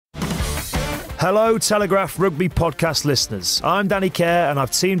Hello, Telegraph Rugby Podcast listeners. I'm Danny Kerr and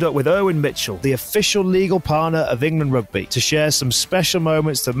I've teamed up with Erwin Mitchell, the official legal partner of England Rugby, to share some special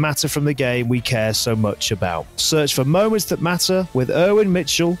moments that matter from the game we care so much about. Search for Moments That Matter with Erwin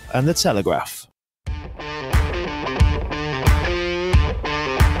Mitchell and the Telegraph.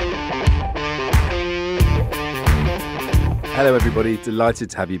 Hello everybody,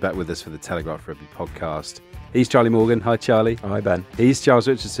 delighted to have you back with us for the Telegraph Rugby Podcast. He's Charlie Morgan. Hi Charlie. Hi Ben. He's Charles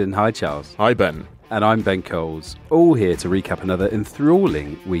Richardson. Hi Charles. Hi Ben. And I'm Ben Coles, all here to recap another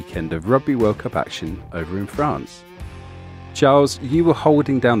enthralling weekend of Rugby World Cup action over in France. Charles, you were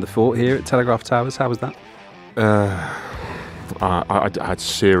holding down the fort here at Telegraph Towers. How was that? I had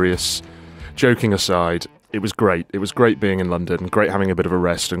serious, joking aside, it was great. It was great being in London, great having a bit of a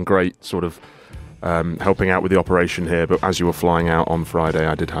rest and great sort of helping out with the operation here. But as you were flying out on Friday,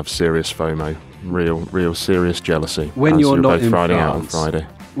 I did have serious FOMO, real serious jealousy. When you're not in out on France, Friday.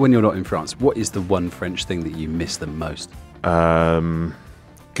 When you're not in France, what is the one French thing that you miss the most?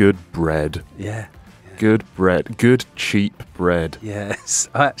 Good bread. Yeah. Good bread. Good cheap bread. Yes,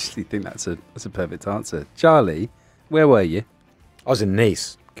 I actually think that's a perfect answer. Charlie, where were you? I was in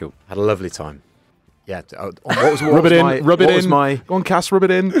Nice. Cool. Had a lovely time. Yeah. Rub it in. Go on, Cass, rub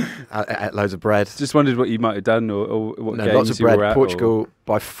it in. I ate loads of bread. Just wondered what you might have done or what games lots of you were bread. at. Portugal,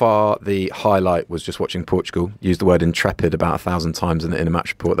 by far the highlight was just watching Portugal. Used the word intrepid about 1,000 times in a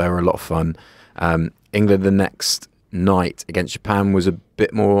match report. They were a lot of fun. England the next night against Japan was a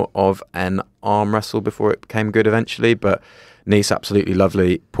bit more of an arm wrestle before it became good eventually. But Nice, absolutely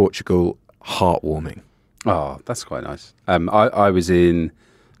lovely. Portugal, heartwarming. Oh, that's quite nice. I was in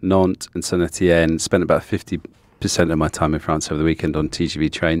Nantes and Saint-Etienne, spent about 50% of my time in France over the weekend on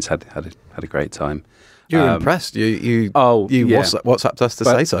TGV trains, had a great time. You were impressed. You yeah. WhatsApped us to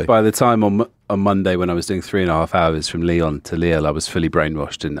say so. By the time on Monday when I was doing 3.5 hours from Lyon to Lille, I was fully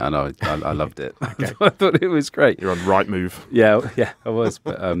brainwashed and I loved it. Okay. I thought it was great. You're on right move. Yeah, I was.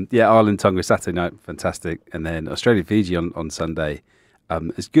 But Ireland Tonga Saturday night, fantastic. And then Australia Fiji on Sunday,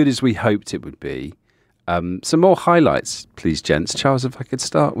 as good as we hoped it would be. Some more highlights, please, gents. Charles, if I could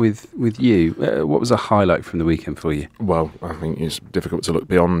start with you. What was a highlight from the weekend for you? Well, I think it's difficult to look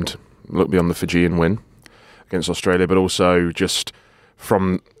beyond the Fijian win against Australia, but also just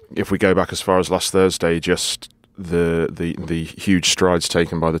from, if we go back as far as last Thursday, just the huge strides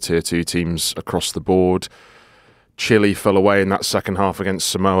taken by the Tier 2 teams across the board. Chile fell away in that second half against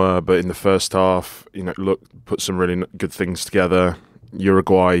Samoa, but in the first half, put some really good things together.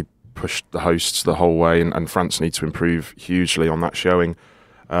 Uruguay pushed the hosts the whole way, and France need to improve hugely on that showing.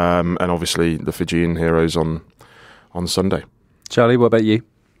 And obviously the Fijian heroes on Sunday. Charlie, what about you?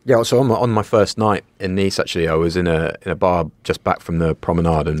 Yeah, so on my first night in Nice, actually, I was in a bar just back from the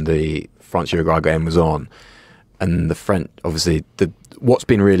promenade, and the France-Uruguay game was on. And the French, obviously, what's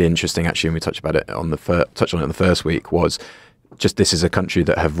been really interesting, actually, and we touched on it in the first week, was just this is a country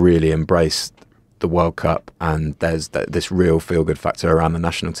that have really embraced the World Cup, and there's this real feel-good factor around the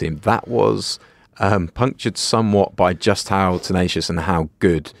national team. That was punctured somewhat by just how tenacious and how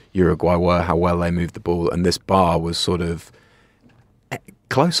good Uruguay were, how well they moved the ball, and this bar was sort of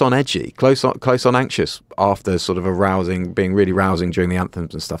close on edgy, close on anxious after sort of being really rousing during the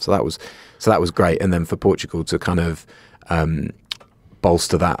anthems and stuff. So that was great. And then for Portugal to kind of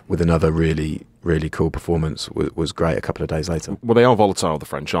bolster that with another really, really cool performance was great a couple of days later. Well, they are volatile, the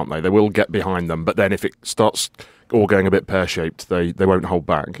French, aren't they? They will get behind them, but then if it starts all going a bit pear-shaped, they won't hold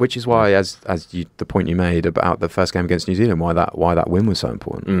back. Which is why, the point you made about the first game against New Zealand, why that win was so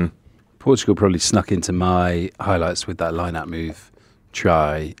important. Portugal probably snuck into my highlights with that line-out move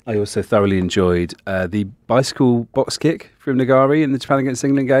try. I also thoroughly enjoyed the bicycle box kick from Nagari in the Japan against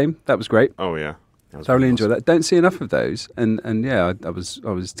England game. That was great. Oh yeah, thoroughly enjoyed that. Don't see enough of those, and yeah, I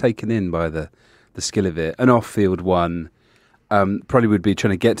was taken in by the skill of it. An off-field one probably would be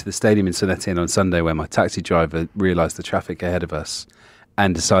trying to get to the stadium in Saint-Etienne on Sunday, where my taxi driver realised the traffic ahead of us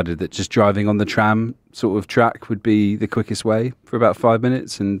and decided that just driving on the tram sort of track would be the quickest way for about 5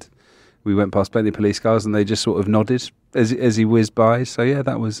 minutes, and we went past plenty of police cars and they just sort of nodded as he whizzed by. So yeah,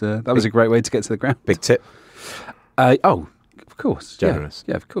 that was a great way to get to the ground. Big tip. Of course. Generous.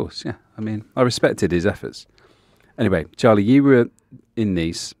 Yeah, of course. Yeah. I mean, I respected his efforts. Anyway, Charlie, you were in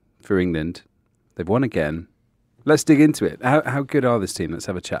Nice for England. They've won again. Let's dig into it. How good are this team? Let's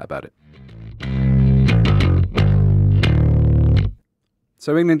have a chat about it.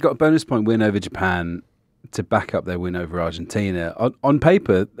 So England got a bonus point win over Japan to back up their win over Argentina. On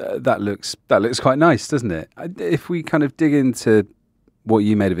paper, that looks quite nice, doesn't it? If we kind of dig into what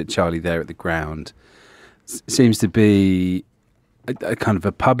you made of it, Charlie, there at the ground, seems to be a kind of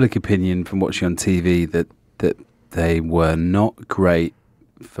a public opinion from watching on TV that they were not great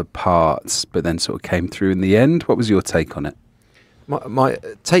for parts, but then sort of came through in the end. What was your take on it? My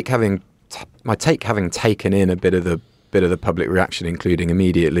take having taken in a bit of the public reaction, including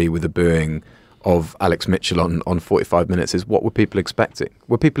immediately with the booing of Alex Mitchell on 45 minutes, is what were people expecting?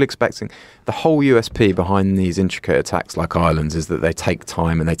 Were people expecting the whole USP behind these intricate attacks like Ireland's is that they take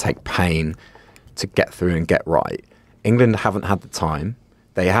time and they take pain to get through and get right. England haven't had the time.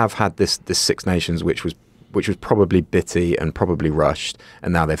 They have had this Six Nations, which was probably bitty and probably rushed,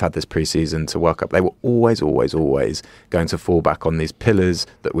 and now they've had this pre-season to work up. They were always going to fall back on these pillars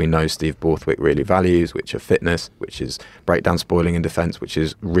that we know Steve Borthwick really values, which are fitness, which is breakdown, spoiling in defence, which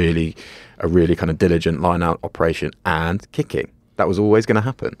is really a really kind of diligent line-out operation, and kicking. That was always going to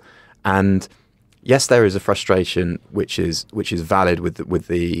happen. And yes, there is a frustration which is valid with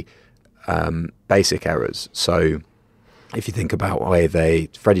the basic errors. So if you think about why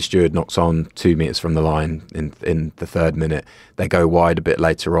Freddie Stewart knocks on 2 metres from the line in the 3rd minute, they go wide a bit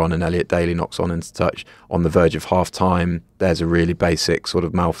later on, and Elliot Daly knocks on into touch on the verge of half time. There's a really basic sort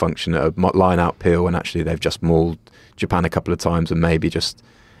of malfunction at a line out peel, and actually they've just mauled Japan a couple of times, and maybe just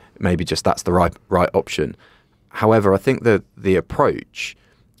that's the right option. However, I think that the approach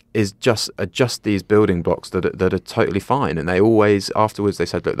is just adjust these building blocks that are totally fine. And they always, afterwards, they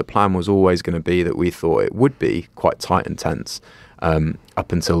said, look, the plan was always going to be that we thought it would be quite tight and tense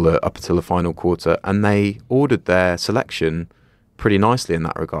up until the final quarter. And they ordered their selection pretty nicely in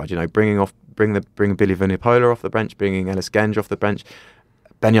that regard. You know, bringing Billy Vunipola off the bench, bringing Ellis Genge off the bench.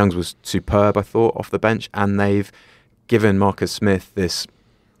 Ben Youngs was superb, I thought, off the bench, and they've given Marcus Smith this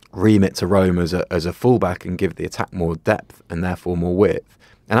remit to roam as a fullback and give the attack more depth and therefore more width.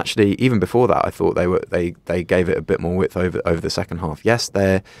 And actually, even before that, I thought they gave it a bit more width over the second half. Yes,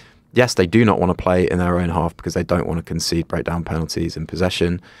 they do not want to play in their own half because they don't want to concede breakdown penalties in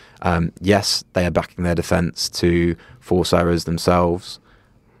possession. Yes, they are backing their defence to force errors themselves.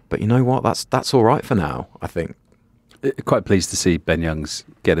 But you know what? That's all right for now, I think. Quite pleased to see Ben Youngs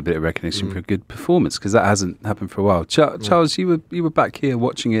get a bit of recognition for a good performance, because that hasn't happened for a while. Charles, you were back here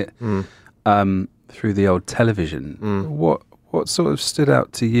watching it through the old television. What sort of stood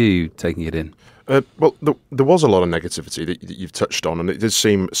out to you taking it in? Well, there was a lot of negativity that you've touched on, and it did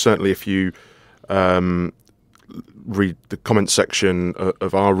seem, certainly if you read the comment section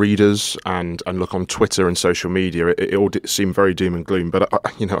of our readers and look on Twitter and social media, it all seemed very doom and gloom. But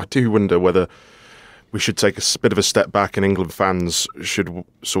I do wonder whether we should take a bit of a step back, and England fans should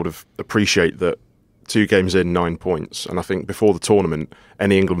sort of appreciate that 2 games in, 9 points. And I think before the tournament,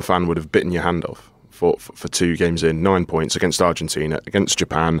 any England fan would have bitten your hand off for 2 games in, 9 points against Argentina, against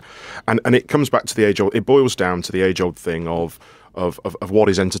Japan. And it comes back to the age-old, it boils down to the age-old thing of what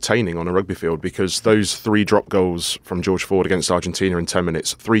is entertaining on a rugby field, because those 3 drop goals from George Ford against Argentina in 10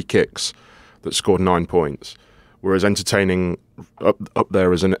 minutes, 3 kicks that scored 9 points, were as entertaining up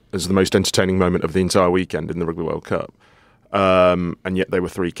there as the most entertaining moment of the entire weekend in the Rugby World Cup. And yet they were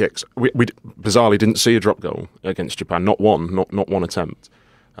 3 kicks. We bizarrely didn't see a drop goal against Japan, not one attempt.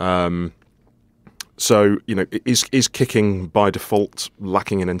 So, is kicking by default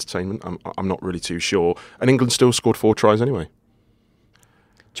lacking in entertainment? I'm not really too sure. And England still scored 4 tries anyway.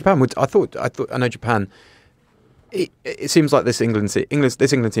 Japan I know Japan. It seems like this England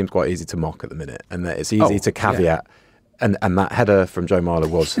team's quite easy to mock at the minute, and that it's easy to caveat. Yeah. And that header from Joe Marler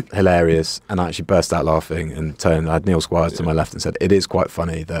was hilarious, and I actually burst out laughing and I had Neil Squires to my left and said, it is quite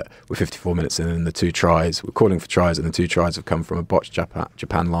funny that we're 54 minutes in and the 2 tries, we're calling for tries, and the 2 tries have come from a botched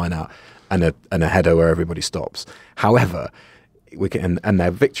Japan line-out and a header where everybody stops. However, and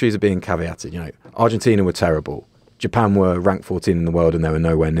their victories are being caveated. Argentina were terrible. Japan were ranked 14 in the world, and they were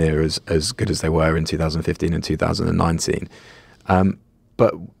nowhere near as good as they were in 2015 and 2019.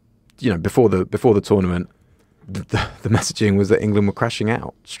 But before the tournament, the messaging was that England were crashing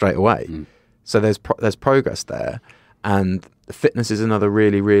out straight away. So there's progress there, and the fitness is another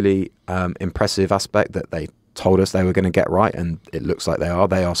really, really impressive aspect that they told us they were going to get right, and it looks like they are.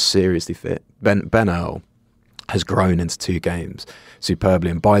 They are seriously fit. Ben Earl has grown into 2 games superbly,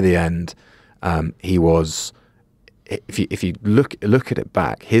 and by the end, he was. If you look at it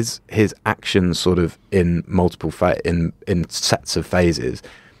back, his actions sort of in multiple in sets of phases,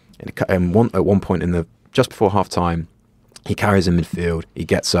 and at one point just before half time, he carries in midfield. He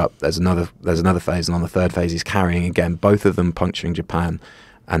gets up. There's another phase, and on the 3rd phase, he's carrying again. Both of them puncturing Japan,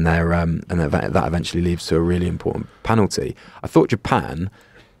 and that eventually leads to a really important penalty. I thought Japan,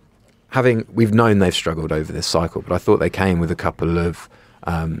 we've known they've struggled over this cycle, but I thought they came with a couple of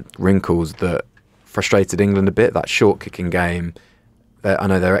wrinkles that frustrated England a bit. That short kicking game, I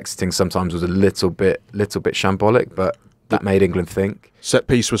know their exiting sometimes was a little bit shambolic, but that made England think. Set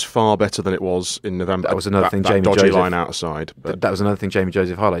piece was far better than it was in November. That was another thing. Jamie dodgy Joseph, line outside. That was another thing. Jamie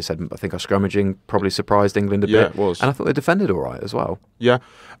Joseph Harley said. I think our scrummaging probably surprised England a bit. Yeah, it was. And I thought they defended all right as well. Yeah,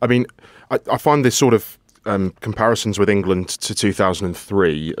 I mean, I find this sort of comparisons with England to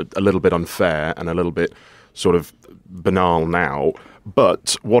 2003 a little bit unfair and a little bit sort of banal now.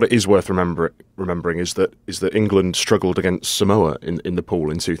 But what it is worth remembering is that England struggled against Samoa in the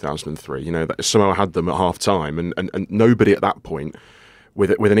pool in 2003. You know, that Samoa had them at half time, and nobody at that point,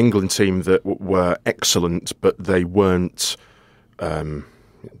 with an England team that were excellent, but they weren't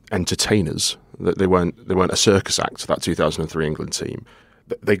entertainers. That they weren't a circus act. That 2003 England team.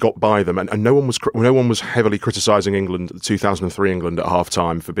 They got by them, and no one was heavily criticising England, the 2003 England at half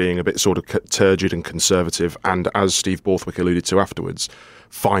time, for being a bit sort of turgid and conservative, and as Steve Borthwick alluded to afterwards,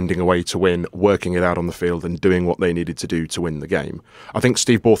 finding a way to win, working it out on the field and doing what they needed to do to win the game. I think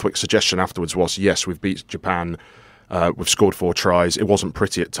Steve Borthwick's suggestion afterwards was, yes, we've beat Japan, we've scored 4 tries, it wasn't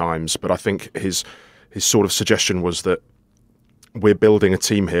pretty at times, but I think his sort of suggestion was that we're building a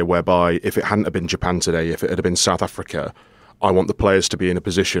team here whereby if it hadn't have been Japan today, if it had been South Africa, I want the players to be in a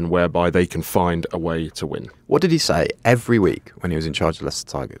position whereby they can find a way to win. What did he say every week when he was in charge of Leicester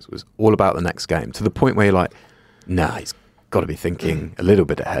Tigers? Was all about the next game, to the point where you're like, nah, he's got to be thinking a little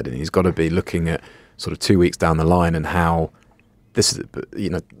bit ahead, and he's got to be looking at sort of 2 weeks down the line and how this is, you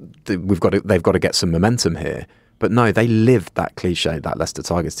know, they've got to get some momentum here. But no, they lived that cliche, that Leicester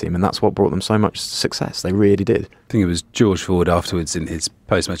Tigers team, and that's what brought them so much success. They really did. I think it was George Ford afterwards in his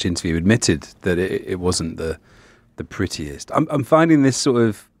post-match interview admitted that it wasn't the prettiest. I'm finding this sort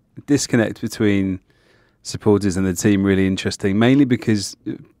of disconnect between supporters and the team really interesting, mainly because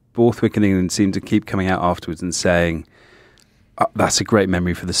Borthwick and England seem to keep coming out afterwards and saying, that's a great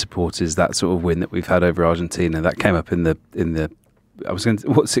memory for the supporters, that sort of win that we've had over Argentina. That came up in the I was going to,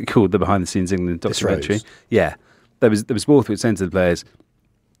 what's it called, the behind the scenes England documentary. Yeah, there was Borthwick saying to the players,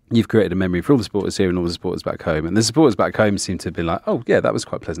 you've created a memory for all the supporters here and all the supporters back home. And the supporters back home seem to have been like, oh yeah, that was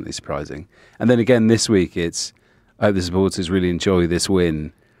quite pleasantly surprising. And then again this week it's, I hope the supporters really enjoy this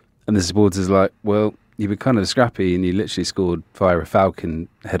win. And the supporters are like, well, you were kind of scrappy and you literally scored via a Falcon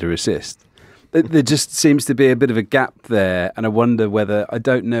header assist. There just seems to be a bit of a gap there. And I wonder whether, I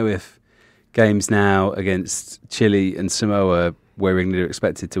don't know if games now against Chile and Samoa, where England are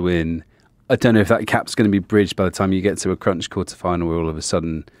expected to win, I don't know if that gap's going to be bridged by the time you get to a crunch quarter-final where all of a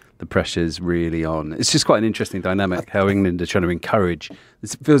sudden the pressure's really on. It's just quite an interesting dynamic how England are trying to encourage.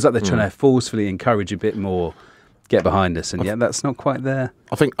 It feels like they're trying to forcefully encourage a bit more, get behind us, and yet that's not quite there.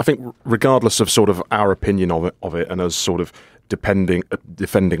 I think regardless of sort of our opinion of it and us sort of defending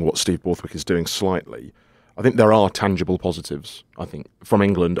what Steve Borthwick is doing slightly, I think there are tangible positives. I think from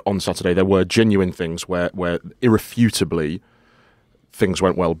England on Saturday there were genuine things where irrefutably things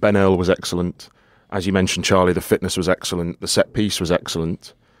went well. Ben Earl was excellent. As you mentioned, Charlie, the fitness was excellent. The set piece was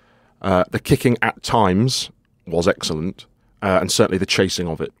excellent. The kicking at times was excellent. And certainly the chasing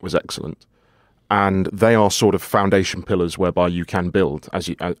of it was excellent. And they are sort of foundation pillars whereby you can build, as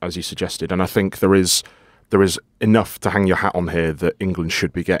you suggested. And I think there is enough to hang your hat on here that England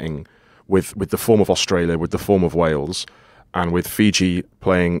should be getting with the form of Australia, with the form of Wales, and with Fiji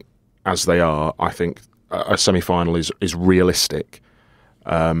playing as they are. I think a semi-final is realistic.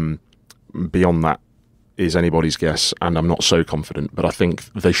 Beyond that is anybody's guess, and I'm not so confident. But I think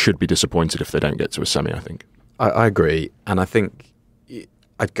they should be disappointed if they don't get to a semi. I think. I agree, and I think.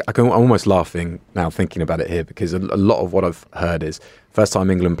 I'm almost laughing now thinking about it here because a lot of what I've heard is first time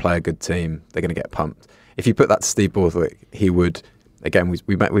England play a good team, they're going to get pumped. If you put that to Steve Borthwick, he would, again,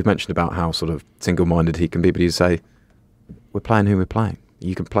 we've mentioned about how sort of single-minded he can be, but he'd say, we're playing who we're playing.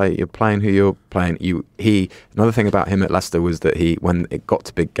 You can play, you're playing who you're playing. Another thing about him at Leicester was that when it got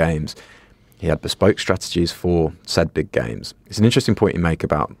to big games, he had bespoke strategies for said big games. It's an interesting point you make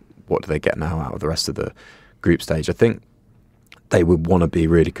about what do they get now out of the rest of the group stage. I think they would want to be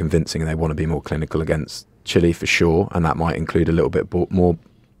really convincing and they want to be more clinical against Chile for sure, and that might include a little bit more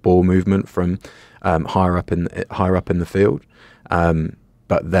ball movement from higher up in the field.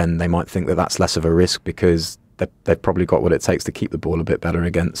 But then they might think that that's less of a risk because they've probably got what it takes to keep the ball a bit better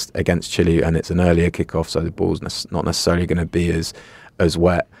against Chile, and it's an earlier kickoff, so the ball's not necessarily going to be as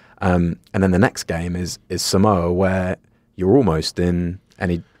wet. And then the next game is Samoa, where you're almost in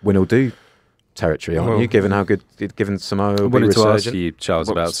any win or do territory, aren't you? Given Samoa will be resurgent. I wanted to ask you, Charles,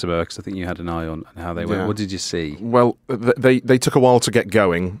 about Samoa because I think you had an eye on how they went. What did you see? Well, they took a while to get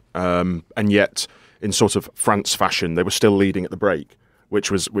going, and yet in sort of France fashion, they were still leading at the break,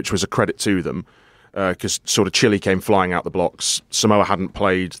 which was a credit to them. Because sort of Chile came flying out the blocks. Samoa hadn't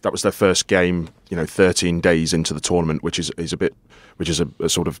played. That was their first game, 13 days into the tournament, which is a bit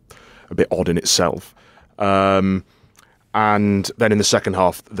odd in itself. And then in the second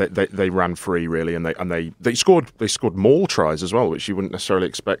half, they ran free really, and they scored more tries as well, which you wouldn't necessarily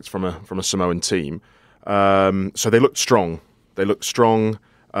expect from a Samoan team. So they looked strong.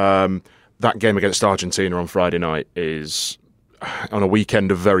 That game against Argentina on Friday night is, on a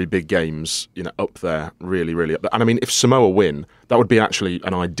weekend of very big games, up there, really, really up there. And I mean, if Samoa win, that would be actually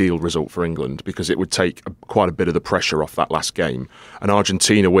an ideal result for England, because it would take quite a bit of the pressure off that last game. An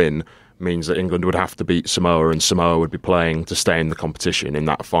Argentina win means that England would have to beat Samoa, and Samoa would be playing to stay in the competition in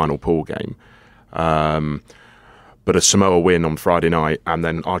that final pool game. But a Samoa win on Friday night, and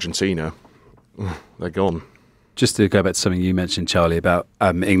then Argentina, they're gone. Just to go back to something you mentioned, Charlie, about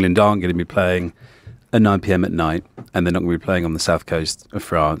England aren't going to be playing at 9 p.m. at night, and they're not going to be playing on the south coast of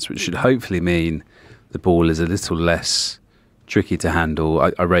France, which should hopefully mean the ball is a little less tricky to handle.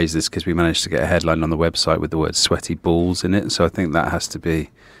 I raised this because we managed to get a headline on the website with the word "sweaty balls" in it, so I think that has to be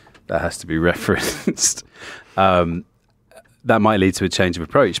referenced. That might lead to a change of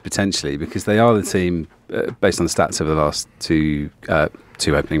approach potentially, because they are the team, based on the stats over the last two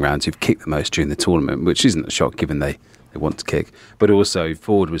opening rounds, who've kicked the most during the tournament, which isn't a shock given they want to kick. But also,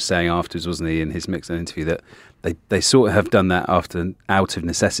 Ford was saying afterwards, wasn't he, in his Mixed interview, that they sort of have done that out of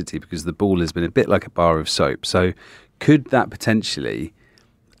necessity, because the ball has been a bit like a bar of soap. So could that potentially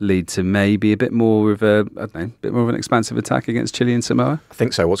lead to maybe a bit more of an expansive attack against Chile and Samoa? I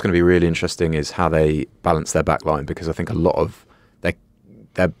think so. What's going to be really interesting is how they balance their backline, because I think a lot of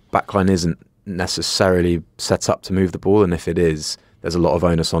their backline isn't necessarily set up to move the ball, and if it is, there's a lot of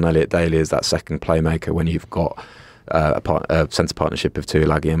onus on Elliot Daly as that second playmaker when you've got a centre partnership of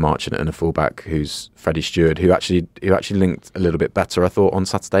Tuilagi and Marchant and a fullback who's Freddie Stewart, who actually linked a little bit better, I thought, on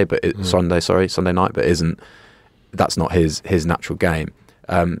Saturday, but Sunday night, but isn't. That's not his natural game.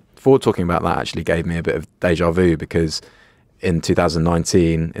 Ford talking about that actually gave me a bit of deja vu, because in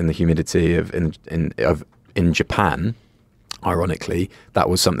 2019, in the humidity in Japan, ironically, that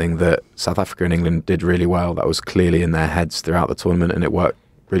was something that South Africa and England did really well. That was clearly in their heads throughout the tournament, and it worked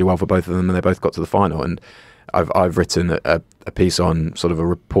really well for both of them, and they both got to the final. And I've written a piece on sort of a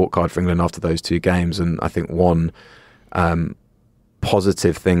report card for England after those two games, and I think one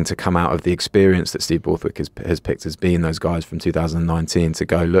positive thing to come out of the experience that Steve Borthwick has picked has been those guys from 2019 to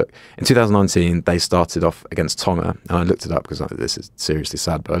go, look, in 2019 they started off against Tonga, and I looked it up because this is seriously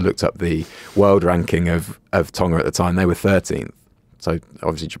sad, but I looked up the world ranking of Tonga at the time. They were 13th, so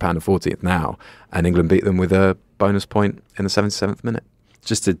obviously Japan are 14th now, and England beat them with a bonus point in the 77th minute.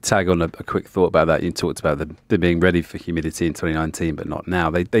 Just to tag on a quick thought about that, you talked about them being ready for humidity in 2019, but not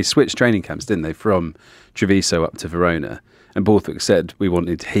now. They switched training camps, didn't they, from Treviso up to Verona? And Borthwick said we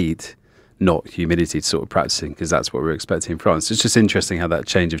wanted heat, not humidity, to sort of practicing, because that's what we're expecting in France. It's just interesting how that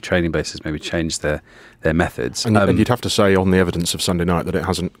change of training bases maybe changed their methods. And you'd have to say on the evidence of Sunday night that it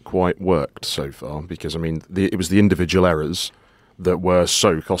hasn't quite worked so far, because, I mean, it was the individual errors that were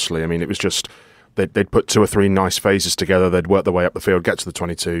so costly. I mean, it was just they'd put 2 or 3 nice phases together, they'd work their way up the field, get to the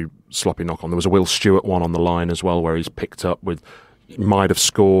 22, sloppy knock-on. There was a Will Stewart one on the line as well, where he's picked up with, might have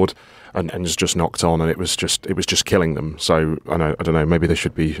scored, and is just knocked on, and it was just killing them. So I don't know. Maybe they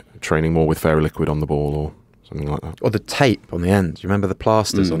should be training more with Fairy Liquid on the ball or something like that. Or the tape on the end. Do you remember the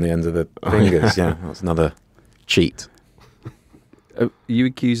plasters on the ends of the fingers? Yeah, that's another cheat. Are you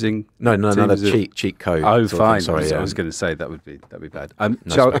accusing? No, cheat code. Oh, fine. Sorry, I was going to say that would be bad.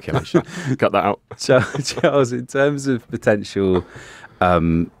 No speculation. Cut that out. Charles, in terms of potential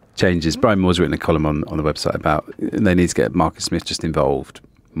changes, Brian Moore's written a column on the website about they need to get Marcus Smith just involved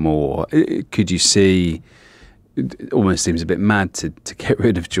more. Could you see, it almost seems a bit mad to get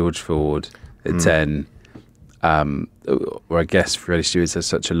rid of George Ford at 10, or I guess Freddie Stewart has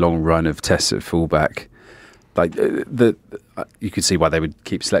such a long run of tests at fullback. Like you could see why they would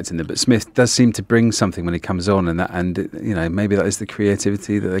keep selecting them, but Smith does seem to bring something when he comes on, and maybe that is the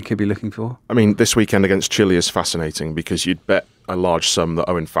creativity that they could be looking for. I mean, this weekend against Chile is fascinating, because you'd bet a large sum that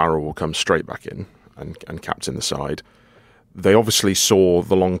Owen Farrell will come straight back in and captain the side. They obviously saw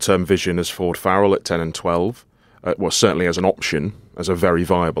the long-term vision as Ford Farrell at 10 and 12, certainly as an option, as a very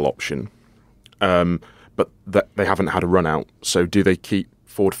viable option, but they haven't had a run out. So do they keep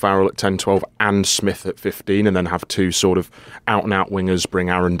Ford Farrell at 10, 12 and Smith at 15, and then have 2 sort of out-and-out wingers, bring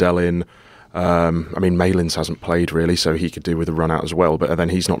Arundel in? I mean, Malins hasn't played really, so he could do with a run out as well, but then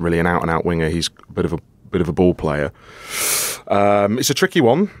he's not really an out-and-out winger. He's a bit of a ball player. It's a tricky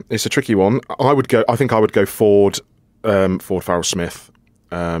one. I think I would go Ford, Farrell, Smith,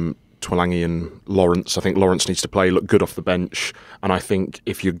 Tuilagi and Lawrence. I think Lawrence needs to look good off the bench, and I think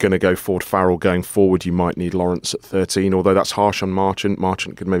if you're going to go Ford Farrell going forward, you might need Lawrence at 13, although that's harsh on Marchant.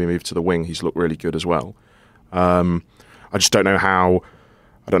 Marchant could maybe move to the wing. He's looked really good as well. I just don't know how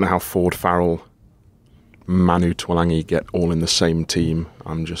Ford Farrell Manu Tuolangi get all in the same team.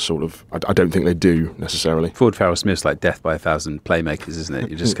 I'm just sort of, I don't think they do necessarily. Ford Farrell-Smith's like death by 1,000 playmakers, isn't it?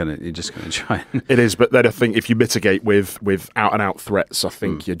 You're just gonna try. It is, but then I think if you mitigate with out and out threats, I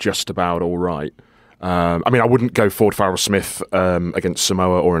think you're just about all right. I mean, I wouldn't go Ford Farrell-Smith against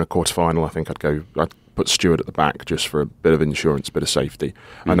Samoa or in a quarterfinal. I think I'd put Stewart at the back just for a bit of insurance, a bit of safety.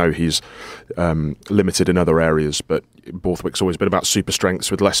 I know he's limited in other areas, but Borthwick's always been about super strengths.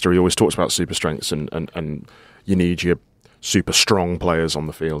 With Leicester, he always talks about super strengths, and you need your super strong players on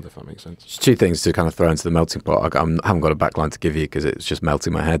the field, if that makes sense. Just two things to kind of throw into the melting pot. I haven't got a backline to give you because it's just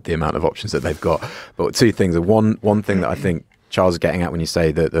melting my head, the amount of options that they've got. But two things. One thing that I think Charles is getting at when you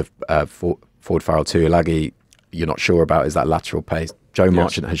say that the Ford Farrell Tuilagi you're not sure about is that lateral pace. Joe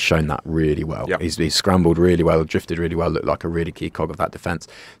Marchant has shown that really well. Yep. He's scrambled really well, drifted really well, looked like a really key cog of that defence.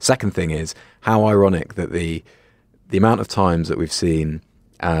 Second thing is how ironic that the amount of times that we've seen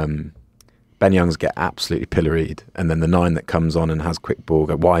Ben Youngs get absolutely pilloried, and then the 9 that comes on and has quick ball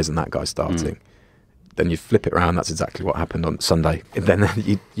go, why isn't that guy starting? Then you flip it around. That's exactly what happened on Sunday. Then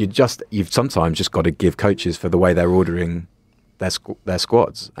you've sometimes just got to give coaches for the way they're ordering their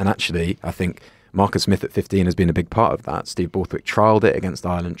squads. And actually, I think Marcus Smith at 15 has been a big part of that. Steve Borthwick trialled it against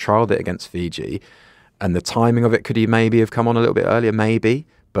Ireland, trialled it against Fiji, and the timing of it, could he maybe have come on a little bit earlier? Maybe,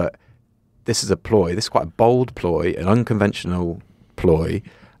 but this is a ploy. This is quite a bold ploy, an unconventional ploy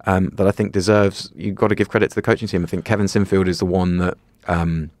that I think deserves. You've got to give credit to the coaching team. I think Kevin Sinfield is the one that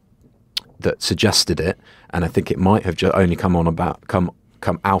that suggested it, and I think it might have just only come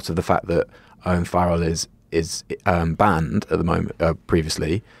out of the fact that Owen Farrell is banned at the moment.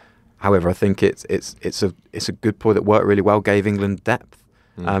 Previously, however, I think it's a good ploy that worked really well, gave England depth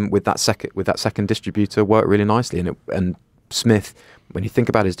with that second distributor, worked really nicely, and Smith, when you think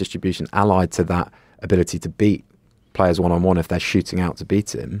about his distribution, allied to that ability to beat players one-on-one if they're shooting out to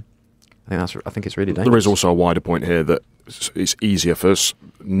beat him, I think it's really dangerous. There is also a wider point here that it's easier for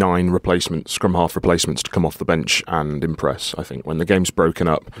 9 scrum half replacements to come off the bench and impress, I think, when the game's broken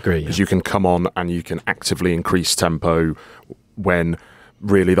up. Because you can come on and you can actively increase tempo when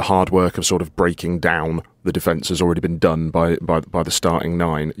really the hard work of sort of breaking down the defence has already been done by the starting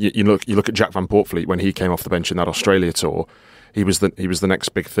 9. You look at Jack Van Poortvliet when he came off the bench in that Australia tour. He was the next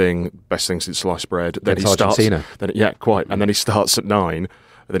big thing, best thing since sliced bread. Then he starts, and then he starts at 9.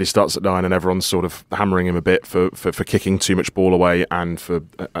 And everyone's sort of hammering him a bit for kicking too much ball away and for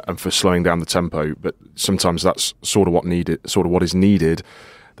slowing down the tempo. But sometimes that's sort of what is needed.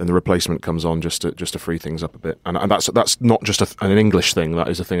 Then the replacement comes on just to free things up a bit. And that's not just an English thing. That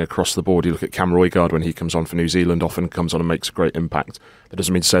is a thing across the board. You look at Cam Roigard when he comes on for New Zealand, often comes on and makes a great impact. That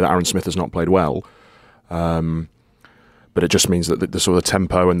doesn't mean to say that Aaron Smith has not played well. But it just means that the sort of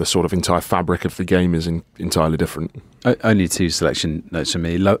tempo and the sort of entire fabric of the game is entirely different. Only 2 selection notes from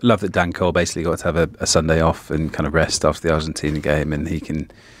me. Love that Dan Cole basically got to have a Sunday off and kind of rest after the Argentina game, and he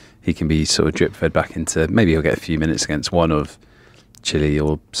can be sort of drip fed back into, maybe he'll get a few minutes against one of Chile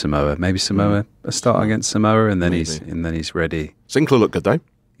or Samoa. Maybe Samoa, a start against Samoa, and then he's ready. Sinclair looked good though.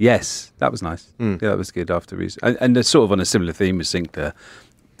 Yes, that was nice. Yeah, that was good after and sort of on a similar theme with Sinclair.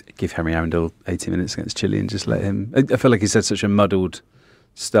 Give Henry Arundel 80 minutes against Chile and just let him. I feel like he's had such a muddled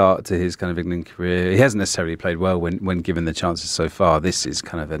start to his kind of England career. He hasn't necessarily played well when given the chances so far. This is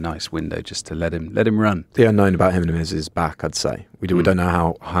kind of a nice window just to let him run. The unknown about him is his back, I'd say. We don't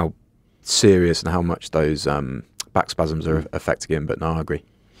know how serious and how much those back spasms are affecting him, but no, I agree.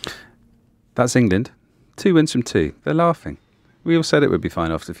 That's England. 2 wins from 2. They're laughing. We all said it would be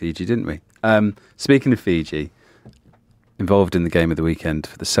fine after Fiji, didn't we? Speaking of Fiji, involved in the game of the weekend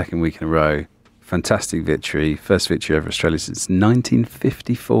for the second week in a row. Fantastic victory. First victory over Australia since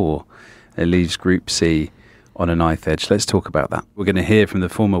 1954. It leaves Group C on a knife edge. Let's talk about that. We're going to hear from the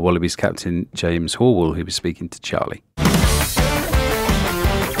former Wallabies captain, James Horwill, who was speaking to Charlie.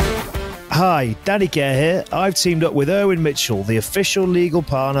 Hi, Danny Kerr here. I've teamed up with Owen Mitchell, the official legal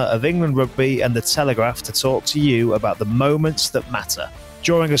partner of England Rugby and the Telegraph, to talk to you about the moments that matter.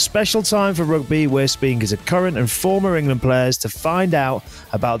 During a special time for rugby, we're speaking to current and former England players to find out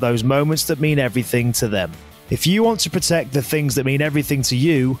about those moments that mean everything to them. If you want to protect the things that mean everything to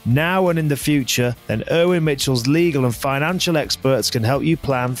you, now and in the future, then Owen Mitchell's legal and financial experts can help you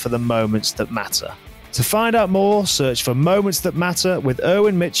plan for the moments that matter. To find out more, search for Moments That Matter with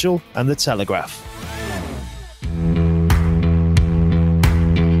Owen Mitchell and The Telegraph.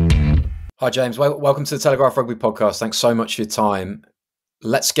 Hi James, welcome to the Telegraph Rugby Podcast. Thanks so much for your time.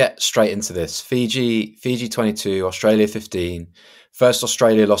 Let's get straight into this. Fiji 22, Australia 15. First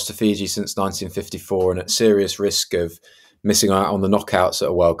Australia lost to Fiji since 1954 and at serious risk of missing out on the knockouts at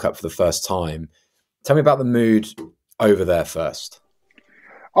a World Cup for the first time. Tell me about the mood over there first.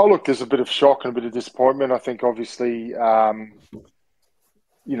 Oh, look, there's a bit of shock and a bit of disappointment. I think, obviously, going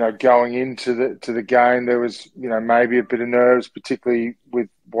into the game, there was, maybe a bit of nerves, particularly with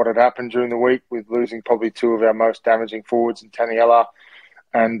what had happened during the week, with losing probably two of our most damaging forwards in Taniela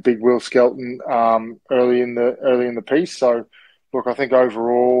and Big Will Skelton early in the piece. So, look, I think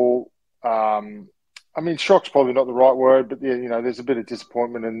overall, shock's probably not the right word, but there's a bit of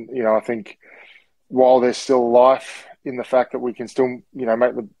disappointment, and I think while there's still life in the fact that we can still make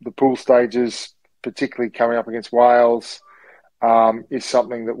the pool stages, particularly coming up against Wales, is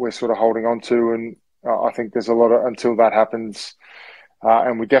something that we're sort of holding on to, and I think there's a lot of, until that happens,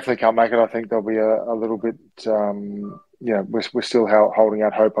 and we definitely can't make it. I think there'll be a little bit. We're still holding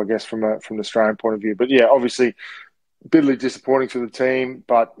out hope, I guess, from the Australian point of view. But yeah, obviously, bitterly disappointing for the team.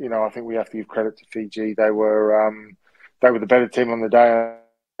 But I think we have to give credit to Fiji. They were the better team on the day,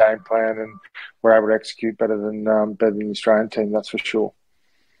 game plan, and were able to execute better than the Australian team. That's for sure.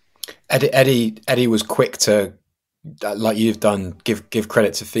 Eddie was quick to, like you've done, give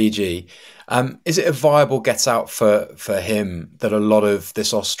credit to Fiji. Is it a viable get out for him that a lot of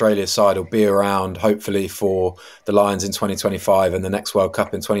this Australia side will be around, hopefully, for the Lions in 2025 and the next World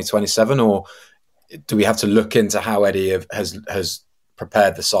Cup in 2027? Or do we have to look into how Eddie has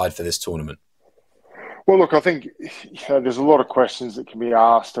prepared the side for this tournament? Well, look, I think there's a lot of questions that can be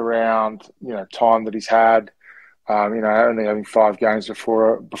asked around time that he's had. Only having 5 games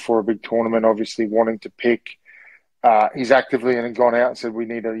before a big tournament, obviously wanting to pick. He's actively and gone out and said we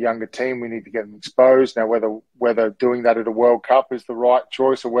need a younger team. We need to get them exposed. Now, whether doing that at a World Cup is the right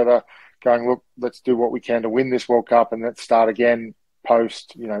choice, or whether going, look, let's do what we can to win this World Cup and let's start again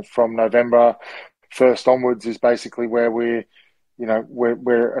post, from November 1st onwards, is basically where we're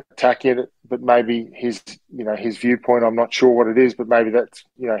attacking it. But maybe his viewpoint, I'm not sure what it is, but maybe that's,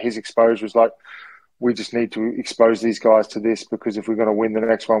 his exposure is like, we just need to expose these guys to this, because if we're going to win the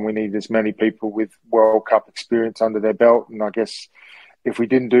next one, we need as many people with World Cup experience under their belt. And I guess if we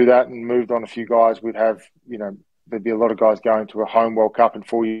didn't do that and moved on a few guys, we'd have, there'd be a lot of guys going to a home World Cup in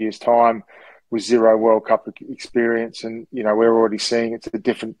 4 years' time with 0 World Cup experience. And, we're already seeing it's a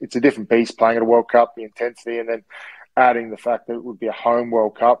different beast playing at a World Cup, the intensity, and then adding the fact that it would be a home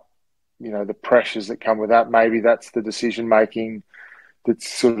World Cup, the pressures that come with that. Maybe that's the decision-making that's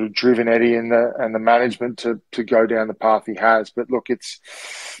sort of driven Eddie and the management to go down the path he has. But look, it's,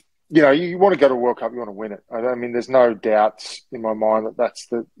 you want to go to a World Cup, you want to win it. I mean, there's no doubts in my mind that that's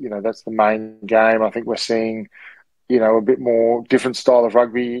the main game. I think we're seeing, a bit more different style of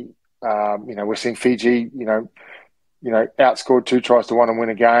rugby. We're seeing Fiji, outscored 2 tries to 1 and win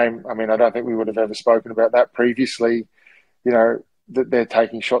a game. I mean, I don't think we would have ever spoken about that previously, that they're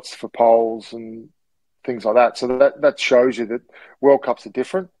taking shots for poles and things like that. So that shows you that World Cups are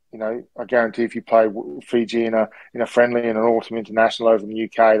different. I guarantee if you play Fiji in a friendly and an autumn international over in the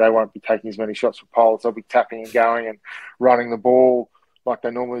UK, they won't be taking as many shots for poles. They'll be tapping and going and running the ball like they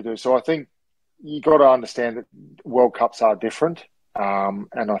normally do. So I think you got to understand that World Cups are different. And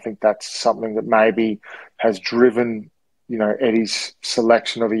I think that's something that maybe has driven, Eddie's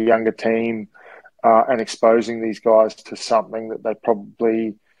selection of a younger team and exposing these guys to something that they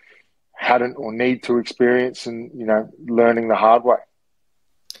probably hadn't or need to experience, and learning the hard way.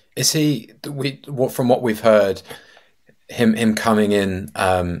 Is he? From what we've heard, him coming in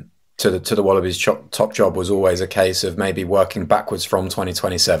to the Wallabies top job was always a case of maybe working backwards from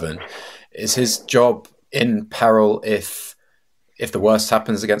 2027. Is his job in peril if the worst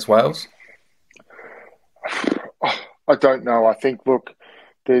happens against Wales? I don't know. I think, look,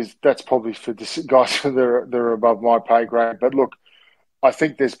 that's probably for the guys that are above my pay grade. But look, I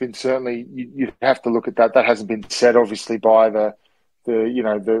think there's been certainly, you have to look at that. That hasn't been said, obviously, by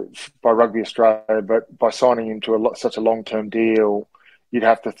by Rugby Australia, but by signing into such a long-term deal, you'd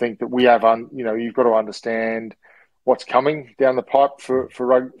have to think that we have, you've got to understand what's coming down the pipe for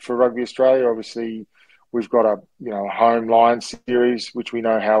Rugby Australia. Obviously, we've got a home Lions series, which we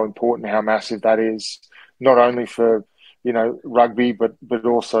know how important, how massive that is, not only for rugby, but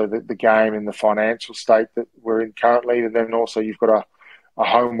also the game and the financial state that we're in currently. And then also you've got a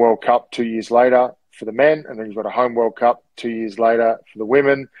home World Cup 2 years later for the men, and then you've got a home World Cup 2 years later for the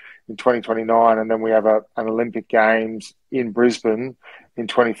women in 2029, and then we have an Olympic Games in Brisbane in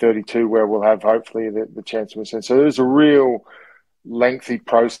 2032, where we'll have hopefully the chance to ascend. So there's a real lengthy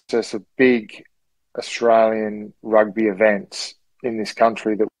process of big Australian rugby events in this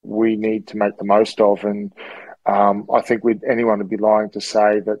country that we need to make the most of, and I think anyone would be lying to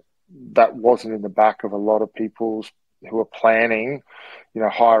say that wasn't in the back of a lot of people's who are planning,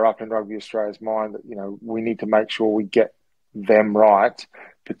 higher up in Rugby Australia's mind, that, we need to make sure we get them right,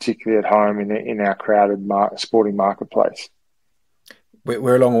 particularly at home in our crowded sporting marketplace.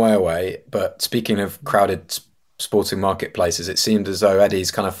 we're a long way away, but speaking of crowded sporting marketplaces, it seemed as though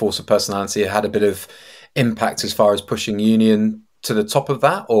Eddie's kind of force of personality had a bit of impact as far as pushing Union to the top of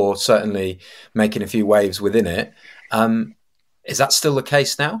that, or certainly making a few waves within it. Is that still the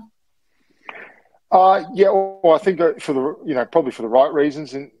case now? Yeah, well, I think for the probably for the right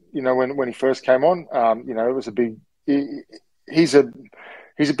reasons. And when he first came on, it was a big. He's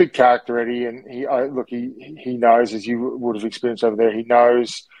a big character, Eddie, and he knows, as you would have experienced over there. He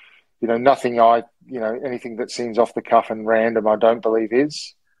knows, nothing. Anything that seems off the cuff and random, I don't believe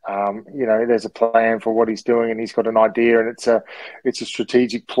is. There's a plan for what he's doing, and he's got an idea, and it's a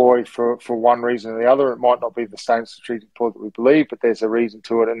strategic ploy for one reason or the other. It might not be the same strategic ploy that we believe, but there's a reason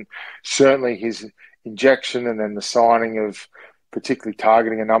to it. And certainly his injection and then the signing of particularly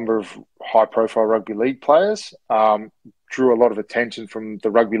targeting a number of high-profile rugby league players drew a lot of attention from the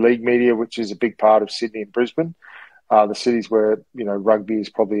rugby league media, which is a big part of Sydney and Brisbane, the cities where rugby is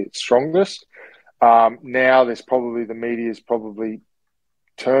probably its strongest. Now there's probably the media's probably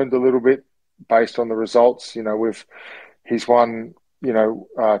turned a little bit based on the results. He's won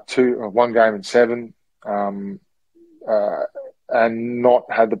one game in 7, and not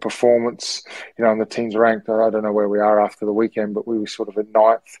had the performance. And the team's ranked. I don't know where we are after the weekend, but we were sort of at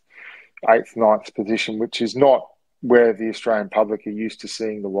 8th, 9th position, which is not where the Australian public are used to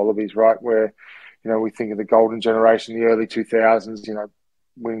seeing the Wallabies, right? Where we think of the golden generation, the early 2000s.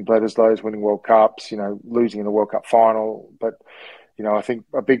 Winning Bledisloes, winning World Cups. Losing in the World Cup final, but. I think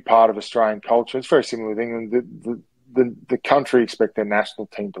a big part of Australian culture, it's very similar with England, the country expect their national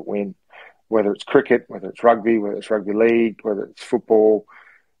team to win, whether it's cricket, whether it's rugby, whether it's rugby league, whether it's football,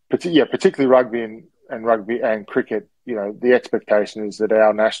 particularly rugby and rugby and cricket. The expectation is that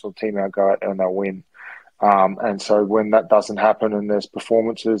our national team will go out there and they'll win. And so when that doesn't happen and there's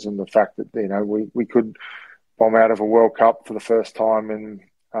performances and the fact that, we could bomb out of a World Cup for the first time in,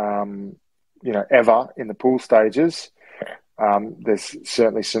 ever in the pool stages, there's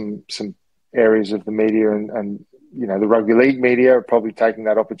certainly some areas of the media and the rugby league media are probably taking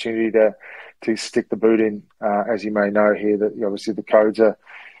that opportunity to stick the boot in. As you may know here, that obviously the codes are,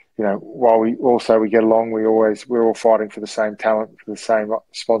 while we get along, we're all fighting for the same talent, for the same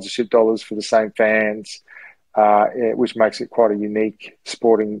sponsorship dollars, for the same fans, which makes it quite a unique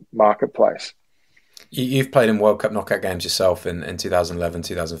sporting marketplace. You've played in World Cup knockout games yourself in 2011,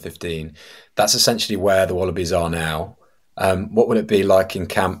 2015. That's essentially where the Wallabies are now. What would it be like in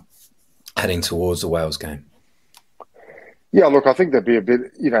camp heading towards the Wales game? Yeah, look, I think there'll be a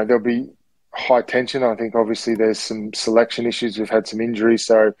bit, there'll be high tension. I think obviously there's some selection issues. We've had some injuries.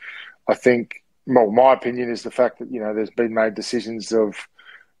 So I think, my opinion is the fact that, there's been made decisions of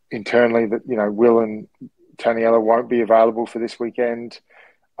internally that, Will and Taniela won't be available for this weekend.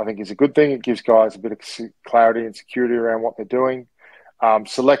 I think is a good thing. It gives guys a bit of clarity and security around what they're doing.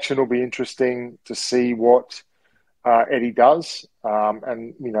 Selection will be interesting to see what Eddie does.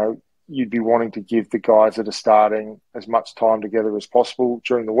 And, you'd be wanting to give the guys that are starting as much time together as possible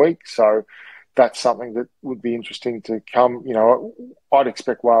during the week. So that's something that would be interesting to come. I'd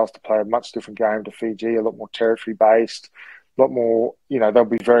expect Wales to play a much different game to Fiji, a lot more territory-based, a lot more, they'll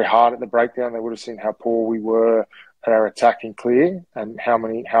be very hard at the breakdown. They would have seen how poor we were at our attacking clear and how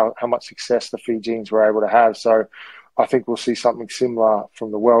much success the Fijians were able to have. So I think we'll see something similar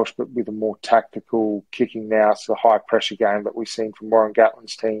from the Welsh, but with a more tactical kicking now. It's the high pressure game that we've seen from Warren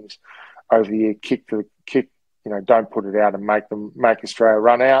Gatland's teams over the year. Kick, don't put it out and make Australia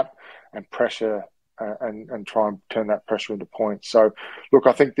run out and pressure and try and turn that pressure into points. So, look,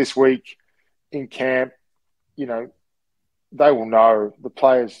 I think this week in camp, they will know, the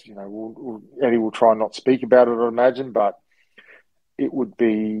players, Eddie will try and not speak about it, I imagine, but it would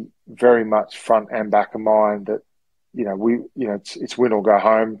be very much front and back of mind that, it's win or go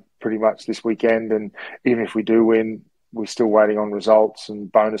home pretty much this weekend. And even if we do win, we're still waiting on results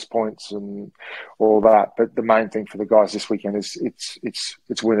and bonus points and all that. But the main thing for the guys this weekend is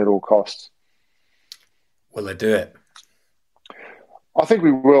it's win at all costs. Will they do it? I think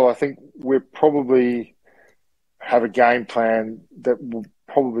we will. I think we'll probably have a game plan that will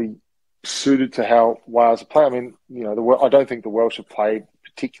probably suited to how Wales play. I mean, I don't think the Welsh have played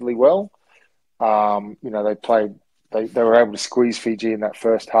particularly well. They were able to squeeze Fiji in that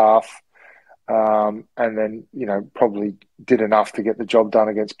first half, and then probably did enough to get the job done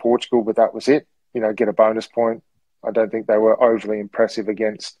against Portugal, but that was it. Get a bonus point. I don't think they were overly impressive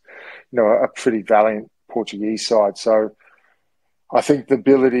against a pretty valiant Portuguese side. So I think the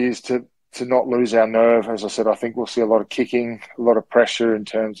ability is to not lose our nerve. As I said, I think we'll see a lot of kicking, a lot of pressure in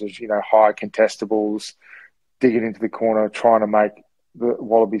terms of high contestables, digging into the corner, trying to make the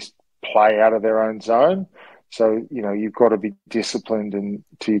Wallabies play out of their own zone. So, you've got to be disciplined and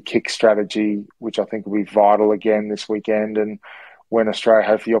to your kick strategy, which I think will be vital again this weekend. And when Australia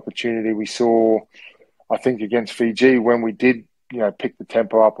had the opportunity, we saw, I think against Fiji, when we did, pick the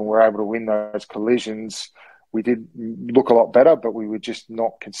tempo up and were able to win those collisions, we did look a lot better, but we were just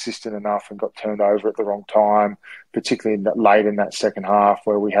not consistent enough and got turned over at the wrong time, particularly late in that second half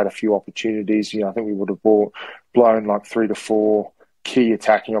where we had a few opportunities. I think we would have blown like 3 to 4 key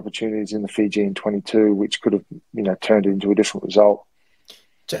attacking opportunities in the Fijian 22, which could have, turned it into a different result.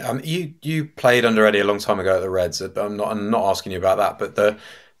 You played under Eddie a long time ago at the Reds. I'm not asking you about that, but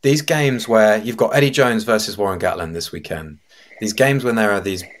these games where you've got Eddie Jones versus Warren Gatland this weekend, these games when there are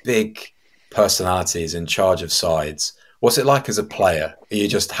these big personalities in charge of sides, what's it like as a player? Are you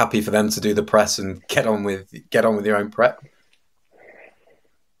just happy for them to do the press and get on with your own prep?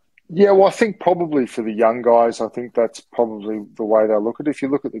 Yeah, well, I think probably for the young guys, I think that's probably the way they look at it. If you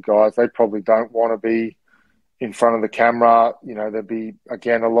look at the guys, they probably don't want to be in front of the camera. There'd be,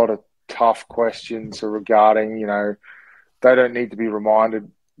 again, a lot of tough questions regarding, they don't need to be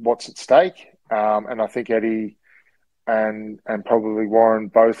reminded what's at stake. And I think Eddie and probably Warren,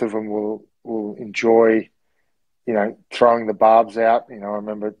 both of them will enjoy, throwing the barbs out. I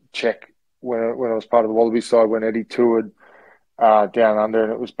remember Czech when I was part of the Wallabies side when Eddie toured down under,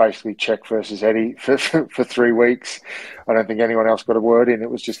 and it was basically Czech versus Eddie for 3 weeks. I don't think anyone else got a word in.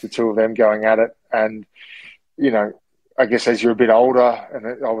 It was just the two of them going at it. And, I guess as you're a bit older,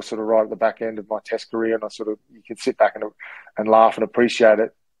 and I was sort of right at the back end of my Test career, and you can sit back and laugh and appreciate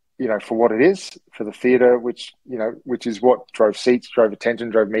it, for what it is, for the theatre, which is what drove seats, drove attention,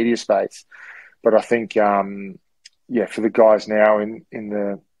 drove media space. But I think, for the guys now in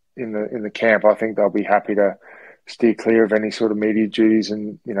the camp, I think they'll be happy to steer clear of any sort of media duties,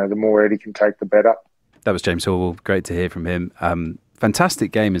 and the more Eddie can take, the better. That was James Horwill. Great to hear from him.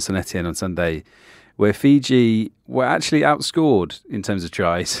 Fantastic game in St Etienne on Sunday, where Fiji were actually outscored in terms of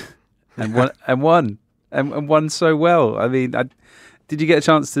tries, and won so well. I mean, did you get a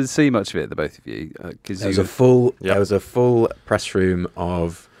chance to see much of it, the both of you? There was a full press room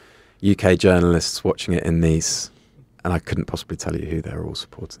of UK journalists watching it in Nice, and I couldn't possibly tell you who they were all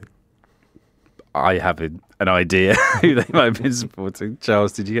supporting. I have an idea who they might have been supporting.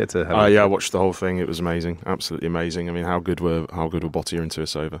 Charles, did you get to have I watched the whole thing. It was amazing, absolutely amazing. I mean, how good were Botia and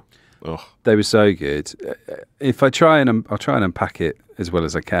Tuisova? Oh. They were so good. If I'll try and unpack it as well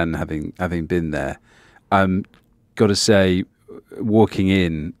as I can, having been there. Got to say, walking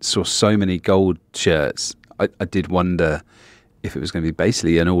in, saw so many gold shirts. I did wonder if it was going to be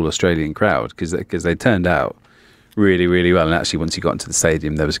basically an all-Australian crowd, because they turned out really, really well. And actually, once you got into the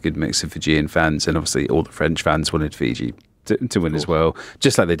stadium, there was a good mix of Fijian fans, and obviously all the French fans wanted Fiji to win as well,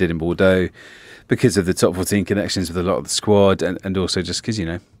 just like they did in Bordeaux, because of the top 14 connections with a lot of the squad, and also just because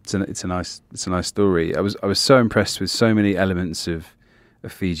it's a nice story. I was so impressed with so many elements of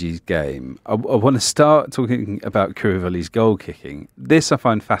Fiji's game. I want to start talking about Kurivali's goal kicking. This I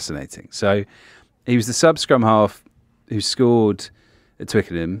find fascinating. So he was the sub-scrum half who scored at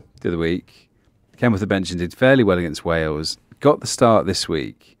Twickenham the other week, came off the bench and did fairly well against Wales, got the start this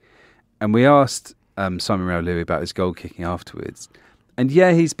week, and we asked Simon Rao-Louis about his goal kicking afterwards. And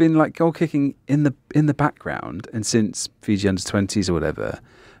yeah, he's been like goal kicking in the background, and since Fiji under-20s or whatever.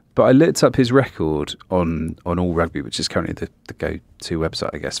 But I looked up his record on All Rugby, which is currently the go-to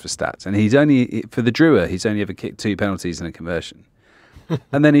website, I guess, for stats. And for the Drua, he's only ever kicked 2 penalties and a conversion.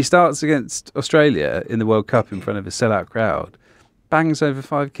 And then he starts against Australia in the World Cup in front of a sellout crowd, bangs over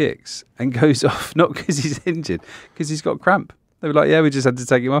 5 kicks and goes off, not because he's injured, because he's got cramp. They were like, yeah, we just had to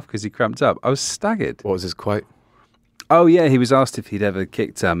take him off because he cramped up. I was staggered. What was his quote? Oh, yeah, he was asked if he'd ever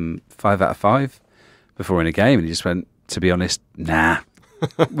kicked 5 out of 5 before in a game, and he just went, to be honest, nah.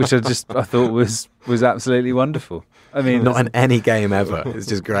 Which I thought was absolutely wonderful. I mean, not in any game ever. It's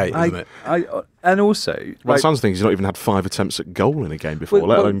just great, isn't it? And also, well, it sounds like he's not even had 5 attempts at goal in a game before,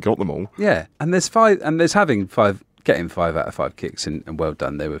 let alone got them all. Yeah, and there's getting 5 out of 5 kicks and well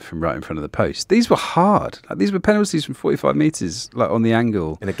done. They were from right in front of the post. These were hard. Like, these were penalties from 45 metres, like on the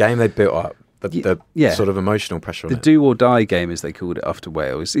angle. In a game they built up. The sort of emotional pressure on it. The do or die game, as they called it after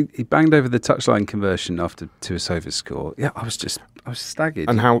Wales. He banged over the touchline conversion after Tuisova's score. Yeah, I was staggered.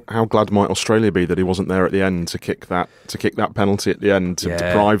 And how glad might Australia be that he wasn't there at the end to kick that penalty at the end to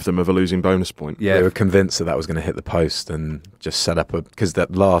deprive them of a losing bonus point. Yeah, they were convinced that was going to hit the post and just set up because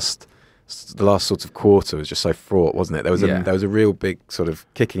that last the last sort of quarter was just so fraught, wasn't it? There was a real big sort of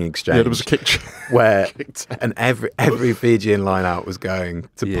kicking exchange. Yeah, there was a kick where and every Fijian line out was going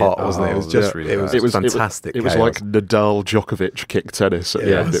to pot, wasn't it? It was just really it was fantastic. It was like Nadal Djokovic kick tennis at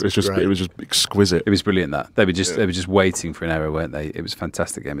the end. It was just exquisite. It was brilliant. That they were just waiting for an error, weren't they? It was a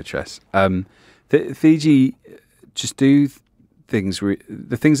fantastic game of chess. Fiji just do things.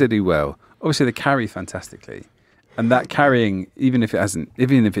 The things they do well. Obviously, they carry fantastically. And that carrying, even if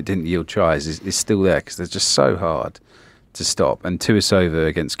it didn't yield tries, is still there because they're just so hard to stop. And Tuisova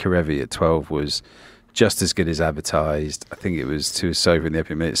against Karevi at 12 was just as good as advertised. I think it was Tuisova in the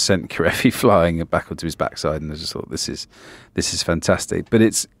opening minutes sent Karevi flying back onto his backside, and I just thought this is fantastic. But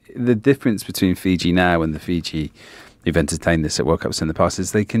it's the difference between Fiji now and the Fiji who've entertained this at World Cups in the past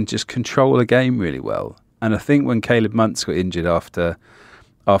is they can just control a game really well. And I think when Caleb Muntz got injured after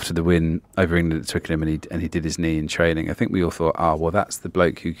the win over England at Twickenham and he did his knee in training, I think we all thought, well, that's the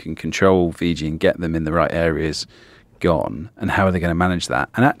bloke who can control Fiji and get them in the right areas gone. And how are they going to manage that?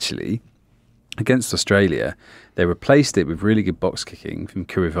 And actually, against Australia, they replaced it with really good box kicking from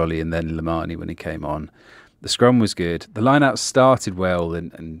Kurivoli and then Lamani when he came on. The scrum was good. The line-out started well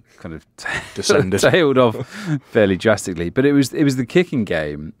and kind of tailed off fairly drastically. But it was the kicking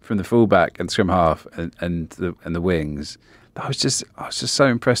game from the fullback and scrum half and the wings. I was just so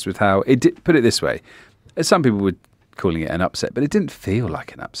impressed with how it did. Put it this way, some people were calling it an upset, but it didn't feel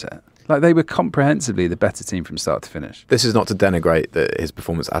like an upset. Like they were comprehensively the better team from start to finish. This is not to denigrate his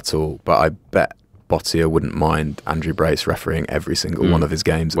performance at all, but I bet Bottier wouldn't mind Andrew Brace refereeing every single one of his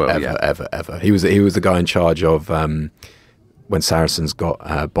games ever. He was the guy in charge of when Saracens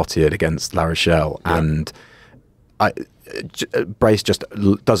got Bottiered against La Rochelle, and Brace just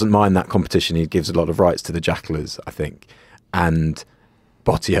doesn't mind that competition. He gives a lot of rights to the Jackalers, I think. And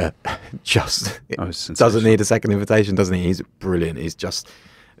Bottier just doesn't need a second invitation, doesn't he? He's brilliant. He's just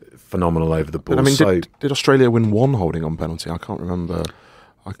phenomenal over the ball. But, I mean, did Australia win one holding on penalty? I can't remember.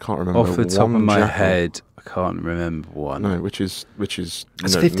 Off the top of my head, I can't remember one. No, which is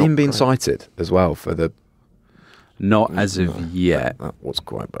has 15 been cited as well for the? Not as of yet. That was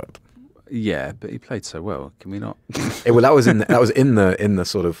quite bad. Yeah, but he played so well. Can we not? Well, that was in the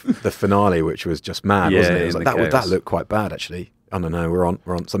sort of the finale, which was just mad, wasn't it? It was like, that looked quite bad actually. I don't know. We're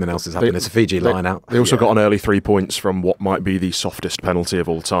on. Something else is happening. It's a Fiji line out. They also got an early 3 points from what might be the softest penalty of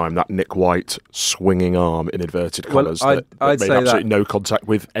all time. That Nick White swinging arm in inverted commas. I'd made say absolutely no contact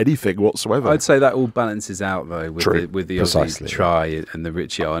with anything whatsoever. I'd say that all balances out though with the Aussie try and the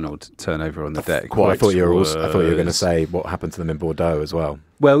Richie Arnold turnover on the deck. I thought you were going to say what happened to them in Bordeaux as well.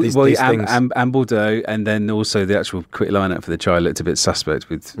 These and Bordeaux, and then also the actual quick line-up for the try looked a bit suspect.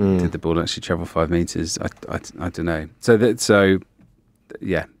 Did the ball actually travel 5 metres? I don't know. So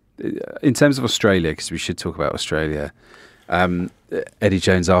yeah. In terms of Australia, because we should talk about Australia, Eddie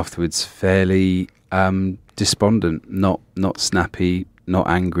Jones afterwards fairly despondent, not snappy, not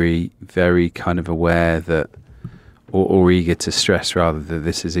angry, very kind of aware that, or eager to stress rather that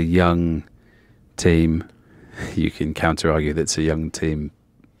this is a young team. You can counter-argue that it's a young team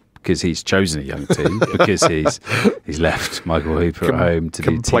because he's chosen a young team, because he's left Michael Hooper at home to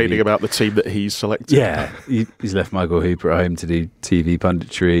do complaining TV. about the team that he's selected. Yeah, he's left Michael Hooper at home to do TV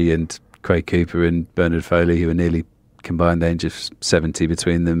punditry, and Craig Cooper and Bernard Foley, who are nearly combined age of 70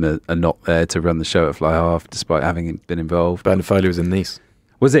 between them, are not there to run the show at fly half, despite having been involved. Bernard Foley was in Nice.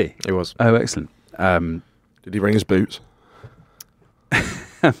 Was he? He was. Oh, excellent. Did he bring his boots?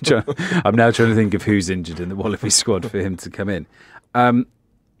 I'm now trying to think of who's injured in the Wallaby squad for him to come in.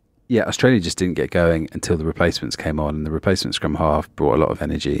 Yeah, Australia just didn't get going until the replacements came on, and the replacement scrum half brought a lot of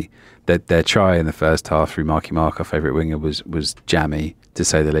energy. Their try in the first half through Marky Mark, our favourite winger, was jammy, to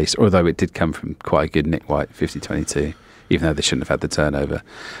say the least, although it did come from quite a good Nick White, 50-22, even though they shouldn't have had the turnover.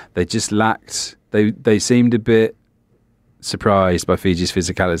 They just lacked... They seemed a bit surprised by Fiji's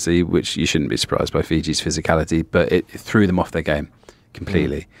physicality, which you shouldn't be surprised by Fiji's physicality, but it threw them off their game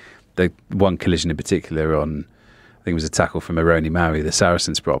completely. The one collision in particular on... I think it was a tackle from Aroni Maui, the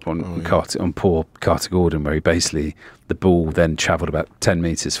Saracens prop on poor Carter Gordon, where he basically, the ball then travelled about 10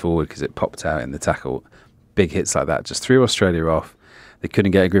 metres forward because it popped out in the tackle. Big hits like that just threw Australia off. They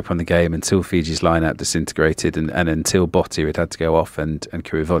couldn't get a grip on the game until Fiji's line-out disintegrated, and until Botti had to go off and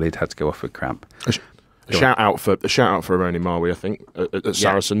Kurivoli had to go off with cramp. A shout out for Aroni Maui, I think, at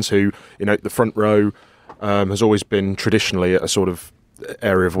Saracens, who, you know, the front row has always been traditionally a sort of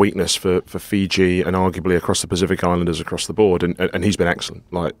area of weakness for Fiji and arguably across the Pacific Islanders across the board, and he's been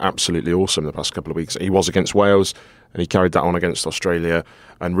excellent, like absolutely awesome the past couple of weeks. He was against Wales, and he carried that on against Australia,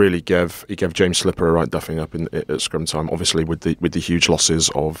 and really gave James Slipper a right duffing up at scrum time. Obviously, with the huge losses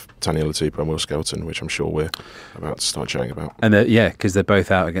of Taniela Tupu and Will Skelton, which I'm sure we're about to start chatting about. And because they're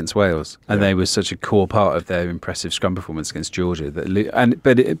both out against Wales, and they were such a core part of their impressive scrum performance against Georgia.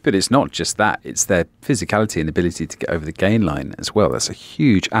 But it's not just that; it's their physicality and ability to get over the gain line as well. That's a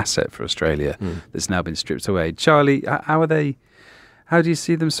huge asset for Australia that's now been stripped away. Charlie, how are they? How do you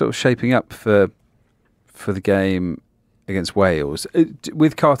see them sort of shaping up for the game against Wales?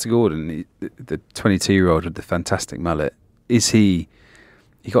 With Carter Gordon, the 22-year-old with the fantastic mullet, he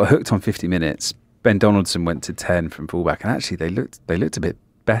got hooked on 50 minutes. Ben Donaldson went to 10 from fullback, and actually they looked a bit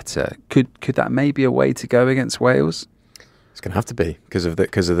better. Could that maybe a way to go against Wales? It's going to have to be because of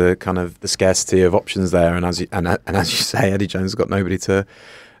the kind of the scarcity of options there, and as you say, Eddie Jones has got nobody to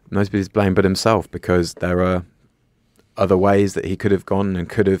blame but himself, because there are other ways that he could have gone and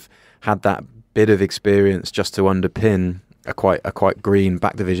could have had that bit of experience just to underpin a quite green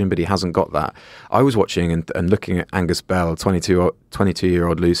back division, but he hasn't got that. I was watching and looking at Angus Bell,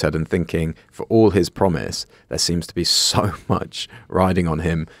 22-year-old loosehead, and thinking, for all his promise, there seems to be so much riding on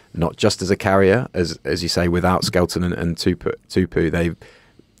him, not just as a carrier, as you say, without Skelton and Tupu,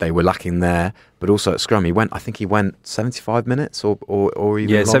 they were lacking there, but also at scrum he went 75 minutes or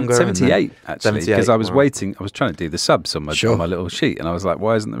even longer. 78 actually, because I was waiting, I was trying to do the subs on my little sheet, and I was like,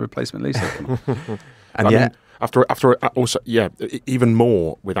 why isn't the replacement loosehead? And I mean, after also, even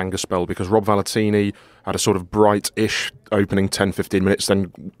more with Angus Bell, because Rob Valentini had a sort of bright-ish opening 10-15 minutes,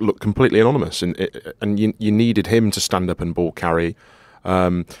 then looked completely anonymous, and you needed him to stand up and ball carry.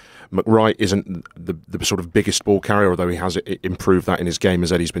 McWright isn't the sort of biggest ball carrier, although he has improved that in his game,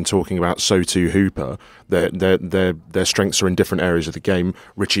 as Eddie's been talking about. So too Hooper. Their strengths are in different areas of the game.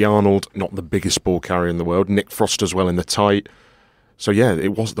 Richie Arnold, not the biggest ball carrier in the world. Nick Frost as well in the tight. So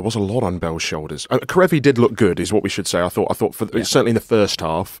there was a lot on Bell's shoulders. Karevi did look good, is what we should say. I thought certainly in the first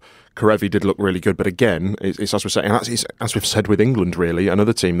half, Karevi did look really good. But again, it's as we're saying, as we've said with England, really,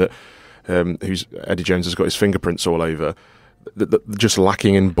 another team that who's Eddie Jones has got his fingerprints all over. Just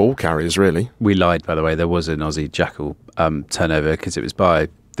lacking in ball carriers, really. We lied, by the way. There was an Aussie Jackal turnover, because it was by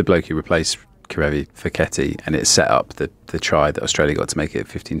the bloke who replaced Karevi for Ketty, and it set up the try that Australia got to make it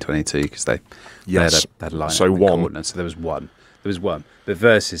 15-22, because they had a line. So one. So there was one. But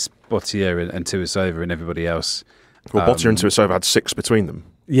versus Bottier and Tuisova and everybody else. Well, Bottier and Tuisova had 6 between them.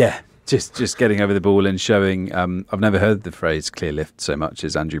 Yeah. Just getting over the ball and showing. I've never heard the phrase clear lift so much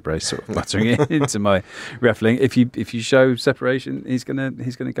as Andrew Brace sort of muttering it into my refereeing. If you show separation, he's gonna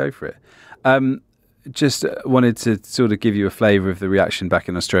go for it. Just wanted to sort of give you a flavour of the reaction back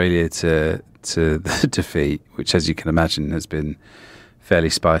in Australia to the defeat, which, as you can imagine, has been fairly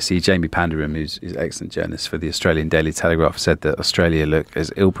spicy. Jamie Panderam, who's an excellent journalist for the Australian Daily Telegraph, said that Australia look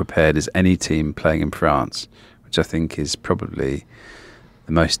as ill prepared as any team playing in France, which I think is probably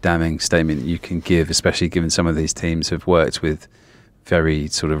the most damning statement you can give, especially given some of these teams have worked with very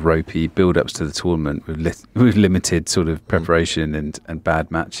sort of ropey build-ups to the tournament with limited sort of preparation and bad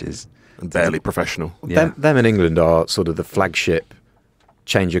matches. And barely professional. Yeah. Them in England are sort of the flagship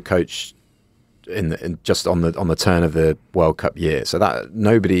change of coach in just on the turn of the World Cup year. So that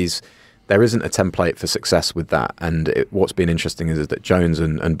there isn't a template for success with that. And what's been interesting is that Jones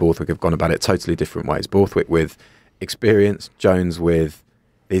and Borthwick have gone about it totally different ways. Borthwick with experience, Jones with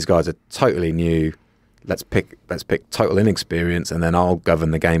these guys are totally new. Let's pick total inexperience, and then I'll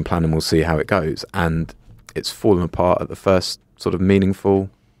govern the game plan, and we'll see how it goes. And it's fallen apart at the first sort of meaningful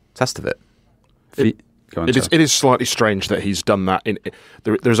test of it. It is slightly strange that he's done that.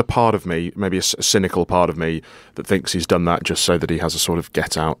 There's a part of me, maybe a cynical part of me, that thinks he's done that just so that he has a sort of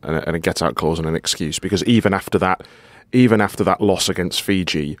get out and a get out clause and an excuse. Because even after that loss against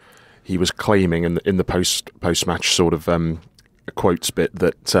Fiji, he was claiming in the post match sort of quotes bit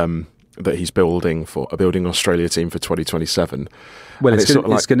that he's building an Australia team for 2027. Well,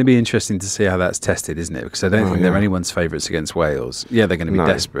 it's going to be interesting to see how that's tested, isn't it? Because I don't think they're anyone's favourites against Wales. Yeah, they're going to be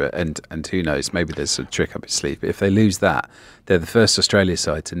desperate, and who knows, maybe there's a trick up his sleeve. But if they lose that, they're the first Australia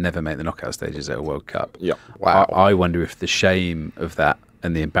side to never make the knockout stages at a World Cup. Yeah, wow. I wonder if the shame of that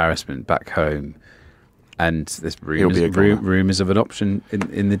and the embarrassment back home, and there's rumours of an option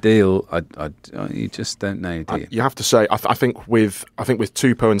in the deal. You just don't know, do you? You have to say, I think with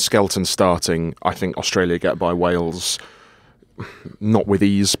Tupou and Skelton starting, I think Australia get by Wales, not with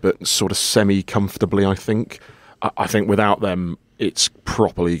ease, but sort of semi-comfortably, I think. I think without them, it's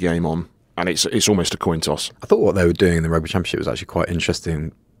properly game on, and it's almost a coin toss. I thought what they were doing in the Rugby Championship was actually quite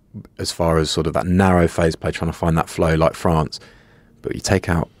interesting as far as sort of that narrow phase play, trying to find that flow like France. But you take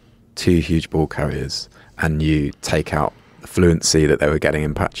out 2 huge ball carriers, and you take out the fluency that they were getting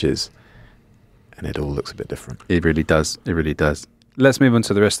in patches, and it all looks a bit different. It really does. It really does. Let's move on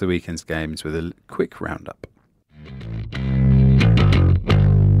to the rest of the weekend's games with a quick roundup.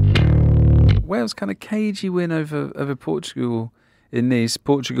 Wales kind of cagey win over Portugal in Nice.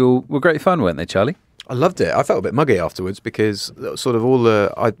 Portugal were great fun, weren't they, Charlie? I loved it. I felt a bit muggy afterwards because sort of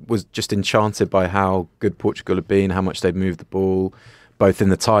I was just enchanted by how good Portugal had been, how much they'd moved the ball, both in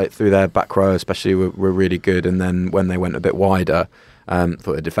the tight, through their back row especially were really good. And then when they went a bit wider, thought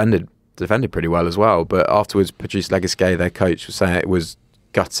they defended pretty well as well. But afterwards, Patrice Legisquet, their coach, was saying it was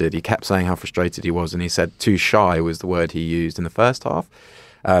gutted. He kept saying how frustrated he was, and he said too shy was the word he used in the first half.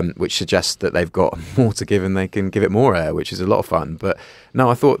 Which suggests that they've got more to give and they can give it more air, which is a lot of fun. But no,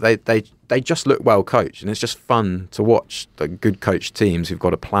 I thought they just look well coached, and it's just fun to watch the good coached teams who've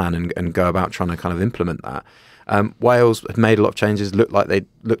got a plan and go about trying to kind of implement that. Wales had made a lot of changes, looked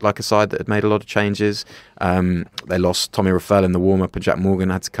like a side that had made a lot of changes. They lost Tommy Raffel in the warm-up, and Jack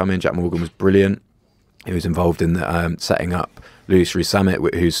Morgan had to come in. Jack Morgan was brilliant. He was involved in the, setting up Lewis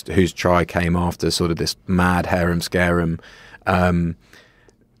Rees-Summit, whose try came after sort of this mad harem-scarum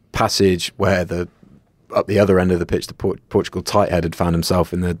passage where up the other end of the pitch, the Portugal tight head had found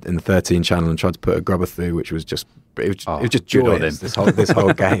himself in the 13 channel and tried to put a grubber through, which was just joyous this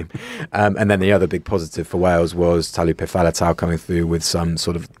whole game. And then the other big positive for Wales was Talupe Faletau coming through with some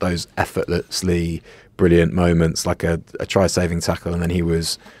sort of those effortlessly brilliant moments, like a try-saving tackle, and then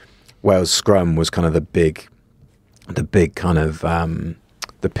Wales' scrum was kind of the big kind of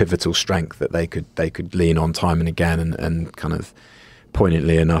the pivotal strength that they could lean on time and again, and kind of.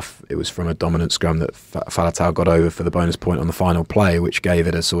 Poignantly enough, it was from a dominant scrum that Faletau got over for the bonus point on the final play, which gave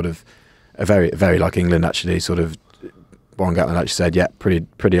it a sort of a very like England actually. Sort of Warren Gatland actually said, "Yeah,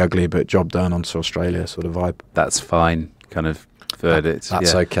 pretty ugly, but job done on to Australia," sort of vibe. That's fine, kind of verdict.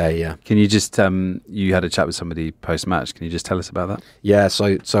 That's okay. Yeah. Can you just you had a chat with somebody post match? Can you just tell us about that? Yeah.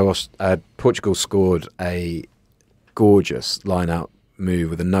 So Portugal scored a gorgeous line-out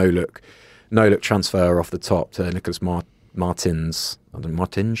move with a no look transfer off the top to Nicholas Martins,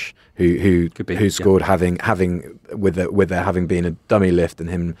 who scored having with there having been a dummy lift and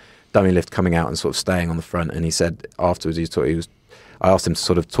him dummy lift coming out and sort of staying on the front. And he said afterwards I asked him to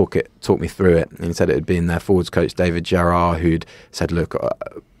sort of talk me through it, and he said it had been their forwards coach David Gerrard who'd said, look,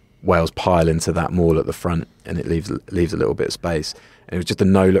 Wales pile into that maul at the front and it leaves a little bit of space. And it was just a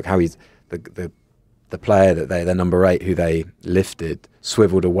no look how he's the player that their number 8 who they lifted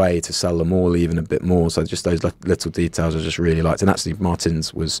swiveled away to sell the maul even a bit more. So just those little details I just really liked. And actually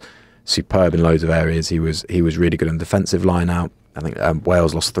Martins was superb in loads of areas. He was really good in defensive line out. I think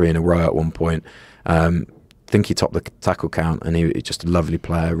Wales lost 3 in a row at one point. I think he topped the tackle count, and he's just a lovely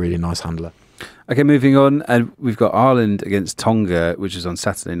player, really nice handler. Okay, moving on, and we've got Ireland against Tonga, which is on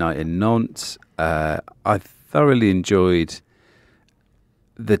Saturday night in Nantes. I thoroughly enjoyed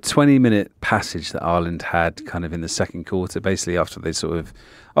the 20-minute passage that Ireland had kind of in the second quarter, basically after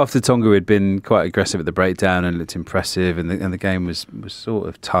Tonga had been quite aggressive at the breakdown and looked impressive, and the game was sort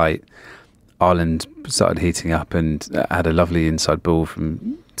of tight. Ireland started heating up and had a lovely inside ball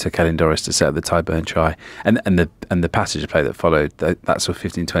to Kellen Doris to set up the Tyburn try, and the passage of play that followed, that sort of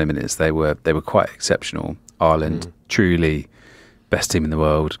 15-20 minutes, they were quite exceptional. Ireland truly best team in the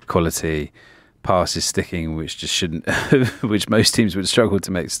world, quality. Passes sticking, which just shouldn't, which most teams would struggle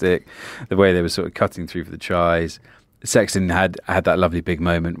to make stick. The way they were sort of cutting through for the tries. Sexton had that lovely big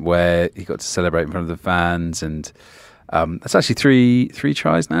moment where he got to celebrate in front of the fans, and that's actually three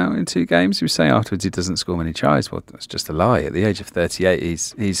tries now in 2 games. He was saying afterwards he doesn't score many tries. Well, that's just a lie. At the age of 38,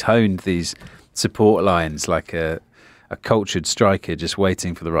 he's honed these support lines like a cultured striker, just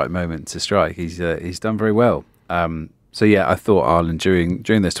waiting for the right moment to strike. He's done very well. So yeah, I thought Ireland during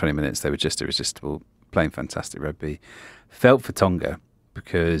those 20 minutes, they were just irresistible, playing fantastic rugby. Felt for Tonga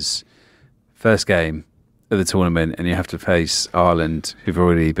because first game of the tournament, and you have to face Ireland, who've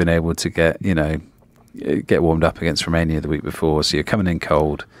already been able to get warmed up against Romania the week before. So you're coming in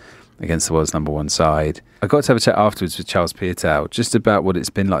cold against the world's number 1 side. I got to have a chat afterwards with Charles Piutau just about what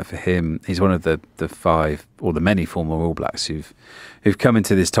it's been like for him. He's one of the 5 or the many former All Blacks who've come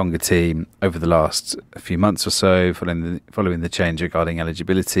into this Tonga team over the last few months or so, following the change regarding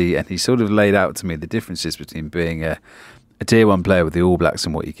eligibility, and he sort of laid out to me the differences between being a Tier 1 player with the All Blacks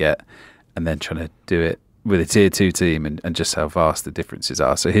and what you get, and then trying to do it with a Tier 2 team, and just how vast the differences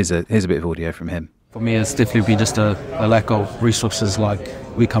are. So here's a bit of audio from him. For me, it's definitely been just a lack of resources. Like,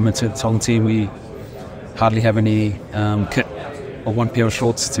 we come into the Tonga team, we hardly have any kit or 1 pair of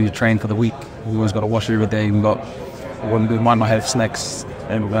shorts to train for the week. We always got to wash every day. We might not have snacks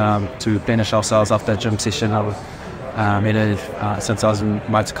to replenish ourselves after a gym session. Sometimes we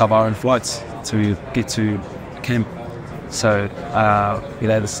might have to cover our own flights to get to camp. So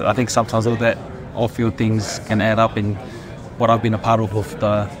I think sometimes all that off-field things can add up. And what I've been a part of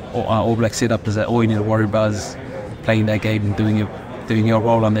the All Black setup is that all you need to worry about is playing that game and doing your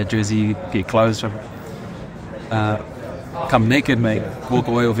role on that jersey, get clothes, come naked, mate, walk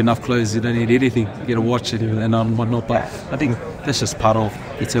away with enough clothes, you don't need anything, you get to watch it and whatnot. But I think that's just part of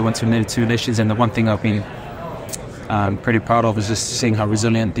it's a 2 nations, and the one thing I've been pretty proud of is just seeing how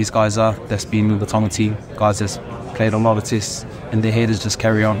resilient these guys are that's been with the Tonga team, guys that's played a lot of tests, and their head is just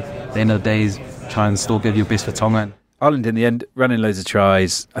carry on. At the end of the day is try and still give your best for Tonga. Ireland in the end running loads of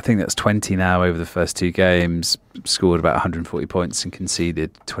tries. I think that's 20 now over the first 2 games. Scored about 140 points and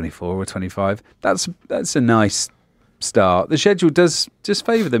conceded 24 or 25. That's a nice start. The schedule does just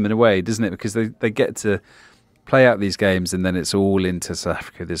favour them in a way, doesn't it? Because they get to play out these games and then it's all into South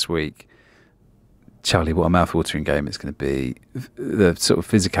Africa this week. Charlie, what a mouthwatering game it's going to be. The sort of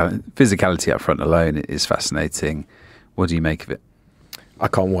physicality up front alone is fascinating. What do you make of it? I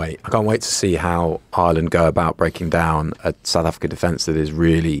can't wait. I can't wait to see how Ireland go about breaking down a South Africa defence that is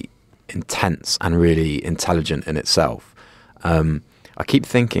really intense and really intelligent in itself. I keep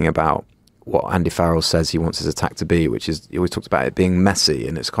thinking about what Andy Farrell says he wants his attack to be, which is, he always talks about it being messy,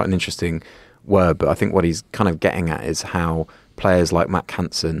 and it's quite an interesting word, but I think what he's kind of getting at is how players like Matt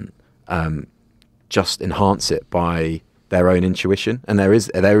Hansen just enhance it by their own intuition. And there is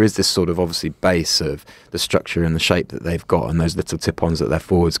this sort of obviously base of the structure and the shape that they've got and those little tip-ons that their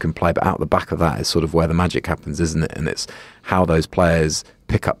forwards can play, but out the back of that is sort of where the magic happens, isn't it? And it's how those players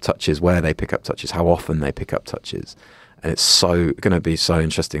pick up touches, where they pick up touches, how often they pick up touches. And it's so going to be so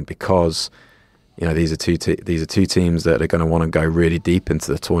interesting because, you know, these are two teams that are going to want to go really deep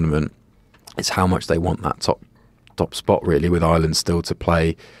into the tournament. It's how much they want that top spot, really, with Ireland still to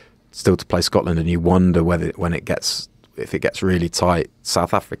play Scotland, and you wonder whether if it gets really tight,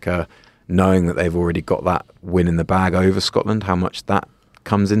 South Africa, knowing that they've already got that win in the bag over Scotland, how much that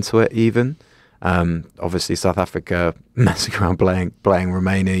comes into it even. Obviously South Africa messing around playing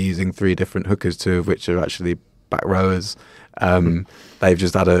Romania using 3 different hookers, 2 of which are actually back rowers. They've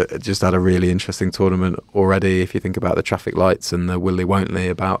just had a really interesting tournament already. If you think about the traffic lights and the Willy Won'tly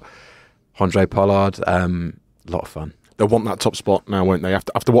about Andre Pollard, a lot of fun. They'll want that top spot now, won't they?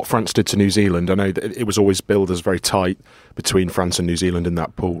 After what France did to New Zealand, I know that it was always billed as very tight between France and New Zealand in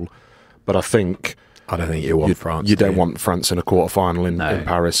that pool, but I don't think you want France. You don't want France in a quarter-final in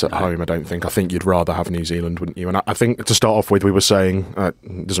Paris at home, I don't think. I think you'd rather have New Zealand, wouldn't you? And I think to start off with, we were saying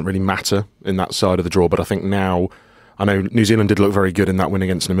it doesn't really matter in that side of the draw, but I think now, I know New Zealand did look very good in that win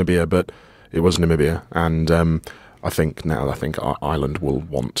against Namibia, but it was Namibia, and I think Ireland will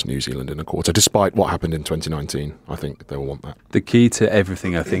want New Zealand in a quarter, despite what happened in 2019. I think they will want that. The key to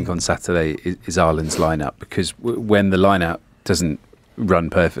everything, I think, on Saturday is Ireland's lineup, because when the lineup doesn't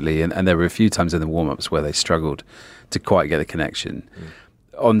run perfectly, and there were a few times in the warm-ups where they struggled to quite get a connection.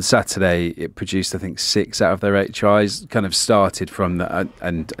 On Saturday, it produced, I think, 6 out of their 8 tries. Kind of started from the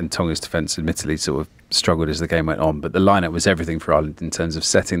and Tonga's defence, admittedly, sort of struggled as the game went on, but the lineup was everything for Ireland in terms of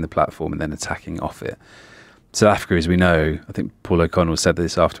setting the platform and then attacking off it. South Africa, as we know, I think Paul O'Connell said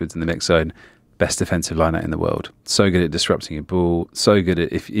this afterwards in the mix zone, best defensive line-out in the world. So good at disrupting a ball, so good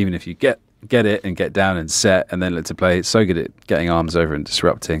at even if you get it and get down and set and then look to play, it's so good at getting arms over and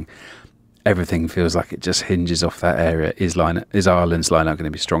disrupting. Everything feels like it just hinges off that area. Is Ireland's line-out going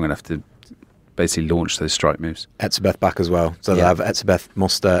to be strong enough to basically launch those strike moves? Etzebeth back as well. So they'll have Etzebeth,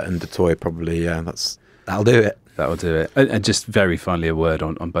 Mostert and Dutoy probably. That'll do it. That'll do it. And just very finally a word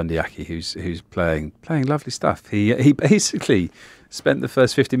on Bundy Aki, who's playing lovely stuff. He basically spent the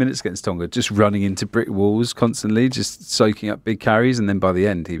first 50 minutes against Tonga just running into brick walls constantly, just soaking up big carries, and then by the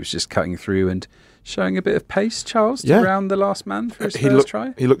end he was just cutting through and showing a bit of pace, Charles, to round the last man for his first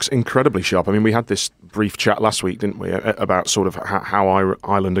try. He looks incredibly sharp. I mean, we had this brief chat last week, didn't we, about sort of how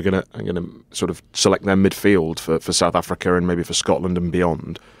Ireland are going to sort of select their midfield for South Africa and maybe for Scotland and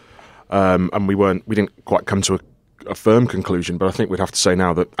beyond. And we didn't quite come to a firm conclusion, but I think we'd have to say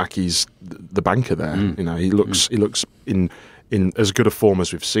now that Aki's the banker there. You know, he looks in as good a form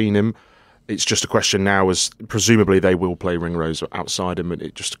as we've seen him. It's just a question now, as presumably they will play Ringrose outside him, and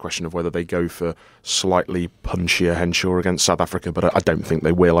it's just a question of whether they go for slightly punchier Henshaw against South Africa, but I don't think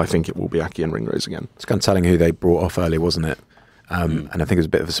they will. I think it will be Aki and Ringrose again. It's kind of telling who they brought off early, wasn't it? And I think it was a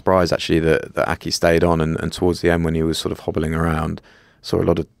bit of a surprise actually that Aki stayed on, and towards the end when he was sort of hobbling around, saw a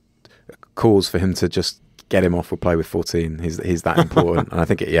lot of calls for him to just get him off or play with 14. He's that important. And I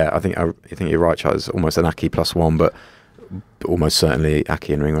think you're right, Charles. It's almost an Aki +1, but almost certainly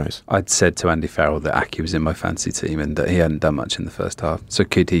Aki and Ringrose. I'd said to Andy Farrell that Aki was in my fancy team and that he hadn't done much in the first half. So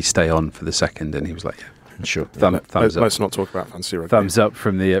could he stay on for the second? And he was like, yeah, sure. Thumbs up. Let's not talk about fancy rugby. Thumbs up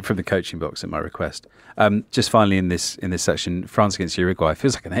from the coaching box at my request. Just finally in this section, France against Uruguay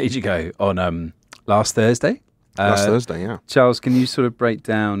feels like an age ago on last Thursday. Last Thursday, yeah. Charles, can you sort of break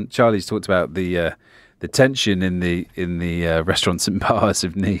down? Charlie's talked about the tension in the restaurants and bars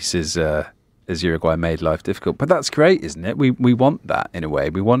of Nice as Uruguay made life difficult. But that's great, isn't it? We want that in a way.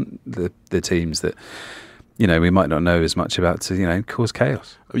 We want the teams that, we might not know as much about to, cause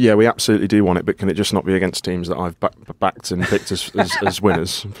chaos. Yeah, we absolutely do want it, but can it just not be against teams that I've backed and picked as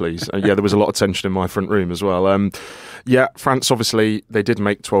winners, please? Yeah, there was a lot of tension in my front room as well. France, obviously, they did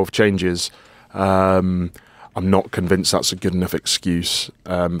make 12 changes. I'm not convinced that's a good enough excuse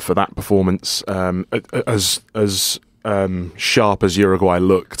for that performance. As sharp as Uruguay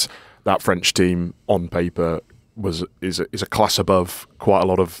looked, that French team on paper is a class above quite a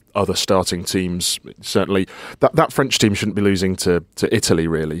lot of other starting teams. Certainly, that French team shouldn't be losing to Italy.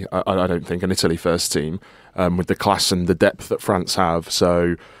 Really, I don't think an Italy first team with the class and the depth that France have.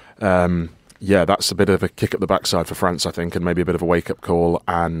 So, that's a bit of a kick up the backside for France, I think, and maybe a bit of a wake up call.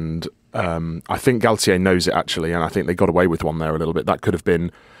 And I think Galtier knows it actually, and I think they got away with one there a little bit. That could have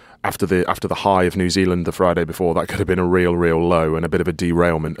been after the high of New Zealand the Friday before. That could have been a real low and a bit of a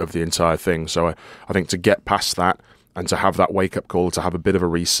derailment of the entire thing. So I think to get past that and to have that wake up call, to have a bit of a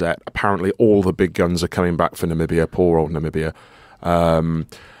reset. Apparently, all the big guns are coming back for Namibia. Poor old Namibia, and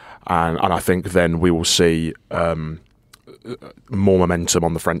I think then we will see more momentum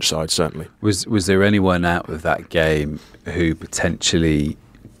on the French side. Certainly. Was there anyone out of that game who potentially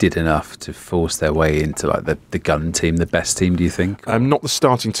did enough to force their way into like the gun team, the best team, do you think? Not the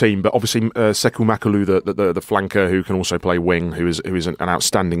starting team, but obviously Sekou Makulu, the flanker who can also play wing, who is an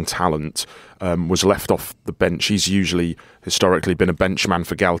outstanding talent, was left off the bench. He's historically been a benchman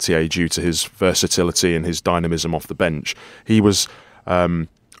for Galtier due to his versatility and his dynamism off the bench. He was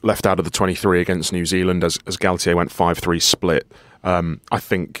left out of the 23 against New Zealand as Galtier went 5-3 split. I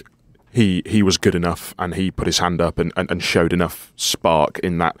think he was good enough, and he put his hand up and showed enough spark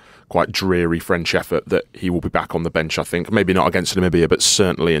in that quite dreary French effort that he will be back on the bench, I think. Maybe not against Namibia, but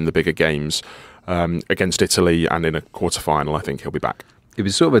certainly in the bigger games against Italy and in a quarter-final, I think he'll be back. It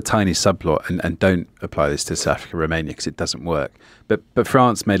was sort of a tiny subplot, and don't apply this to South Africa, Romania, because it doesn't work. But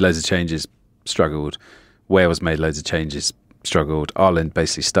France made loads of changes, struggled. Wales made loads of changes, struggled. Ireland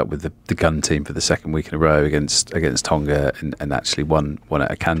basically stuck with the gun team for the second week in a row against Tonga and actually won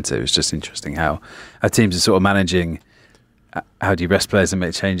at a canter. It was just interesting how our teams are sort of managing. How do you rest players and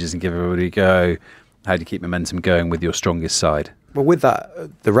make changes and give everybody a go? How do you keep momentum going with your strongest side? Well, with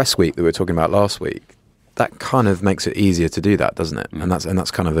that, the rest week that we were talking about last week, that kind of makes it easier to do that, doesn't it? And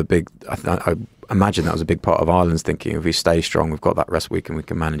that's kind of a big. I imagine that was a big part of Ireland's thinking. If we stay strong, we've got that rest week, and we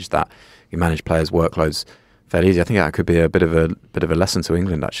can manage that. You manage players' workloads fairly easy. I think that could be a bit of a lesson to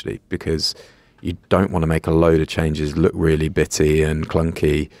England actually, because you don't want to make a load of changes, look really bitty and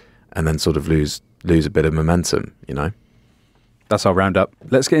clunky, and then sort of lose a bit of momentum. That's our roundup.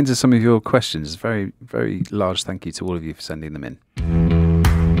 Let's get into some of your questions. Very, very large thank you to all of you for sending them in.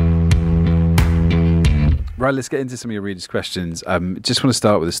 Right, let's get into some of your readers' questions. Just want to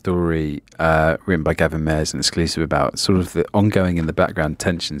start with a story written by Gavin Mayers, an exclusive about sort of the ongoing in the background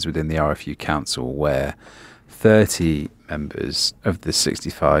tensions within the RFU Council, where 30 members of the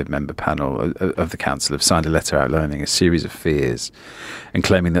 65-member panel of the council have signed a letter outlining a series of fears and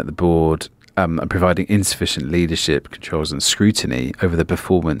claiming that the board are providing insufficient leadership, controls and scrutiny over the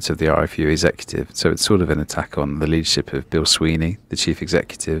performance of the RFU executive. So it's sort of an attack on the leadership of Bill Sweeney, the chief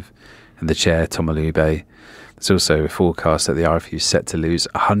executive, and the chair, Tom Alube. There's also a forecast that the RFU is set to lose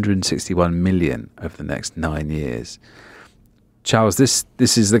 161 million over the next 9 years. Charles, this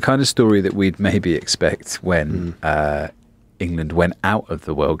is the kind of story that we'd maybe expect when England went out of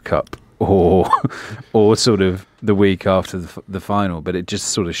the World Cup or sort of the week after the final, but it just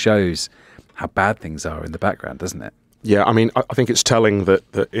sort of shows how bad things are in the background, doesn't it? Yeah, I mean, I think it's telling that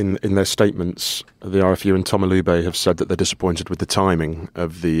in their statements, the RFU and Tom Alube have said that they're disappointed with the timing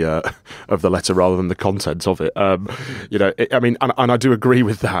of the letter rather than the content of it. I mean, and I do agree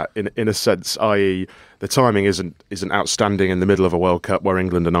with that in a sense, i.e., the timing isn't outstanding in the middle of a World Cup where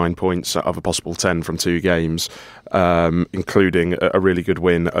England are 9 points out of a possible 10 from 2 games, including a really good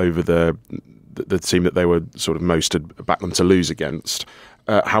win over the team that they were sort of most had backed them to lose against.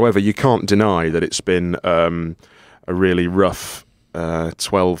 However, you can't deny that it's been a really rough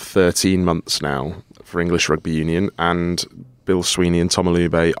 12, 13 months now for English Rugby Union, and Bill Sweeney and Tom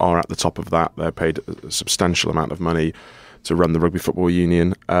Alube are at the top of that. They're paid a substantial amount of money to run the Rugby Football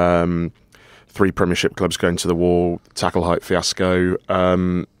Union. 3 Premiership clubs going to the wall, tackle height fiasco.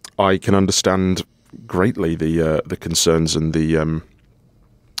 I can understand greatly the concerns and the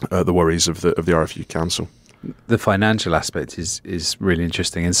worries of the RFU Council. The financial aspect is really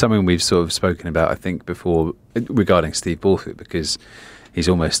interesting, and something we've sort of spoken about, I think, before regarding Steve Borthwick, because he's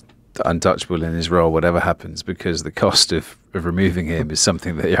almost untouchable in his role, whatever happens, because the cost of removing him is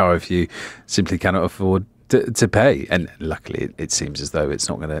something that the RFU simply cannot afford to pay. And luckily, it seems as though we're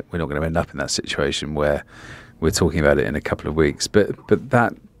not going to end up in that situation where we're talking about it in a couple of weeks. But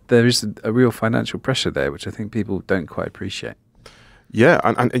that there is a real financial pressure there, which I think people don't quite appreciate. Yeah,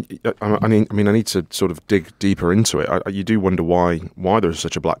 and I mean, I need to sort of dig deeper into it. You do wonder why there's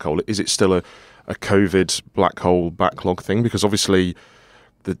such a black hole. Is it still a COVID black hole backlog thing? Because obviously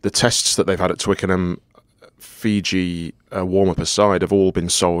the tests that they've had at Twickenham, Fiji, warm-up aside, have all been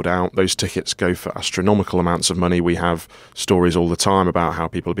sold out. Those tickets go for astronomical amounts of money. We have stories all the time about how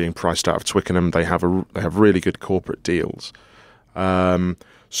people are being priced out of Twickenham. They have really good corporate deals.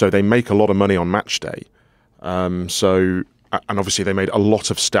 So they make a lot of money on match day. And obviously they made a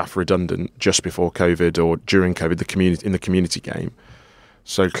lot of staff redundant just before COVID or during COVID, in the community game.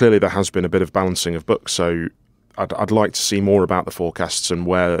 So clearly there has been a bit of balancing of books. So I'd like to see more about the forecasts and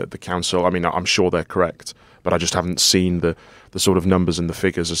where the council, I mean, I'm sure they're correct, but I just haven't seen the sort of numbers and the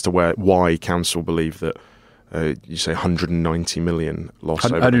figures as to why council believe that you say 190 million loss.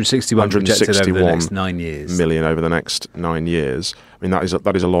 161 projected over the next 9 years. Million over the next 9 years. I mean, that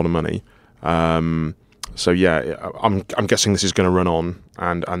is a lot of money. So yeah, I'm guessing this is going to run on,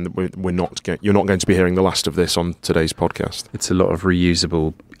 and you're not going to be hearing the last of this on today's podcast. It's a lot of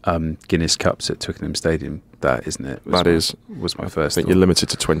reusable Guinness cups at Twickenham Stadium. That isn't it? Was my first. I think you're limited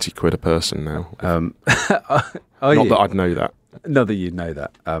to £20 a person now. That I'd know that. Not that you'd know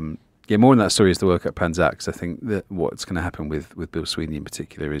that. Yeah, more on that story as the World Cup pans out, because I think that what's going to happen with Bill Sweeney in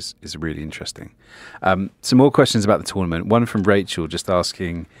particular is really interesting. Some more questions about the tournament. One from Rachel, just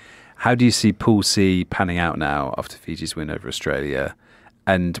asking, how do you see Pool C panning out now after Fiji's win over Australia?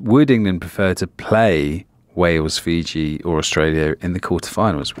 And would England prefer to play Wales, Fiji or Australia in the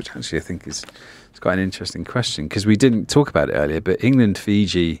quarterfinals? Which actually I think is quite an interesting question, because we didn't talk about it earlier, but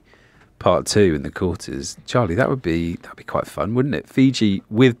England-Fiji Part 2 in the quarters. Charlie, that'd be quite fun, wouldn't it? Fiji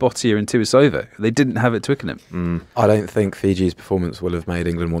with Bottia and Tuisova. They didn't have it Twickenham. I don't think Fiji's performance will have made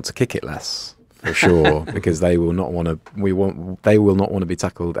England want to kick it less, for sure, because they will not want to be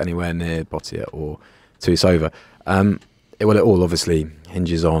tackled anywhere near Bottia or Tuisova. It all obviously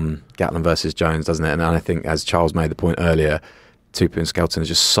hinges on Gatland versus Jones, doesn't it? And I think, as Charles made the point earlier, Tupu and Skelton is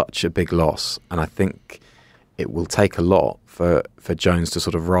just such a big loss, and I think it will take a lot for Jones to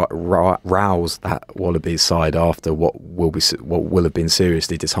sort of rouse that Wallabies side after what will have been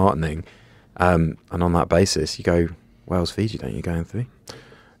seriously disheartening. And on that basis, you go Wales, Fiji, don't you, going through?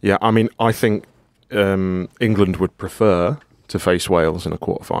 Yeah, I mean, I think England would prefer to face Wales in a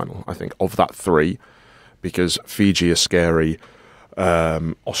quarter-final, I think, of that three, because Fiji are scary,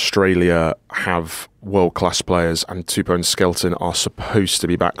 Australia have world-class players, and Tupou and Skelton are supposed to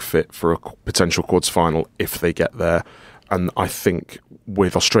be back fit for a potential quarter-final if they get there. And I think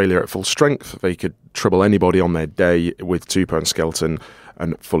with Australia at full strength, they could trouble anybody on their day with Tupou and Skelton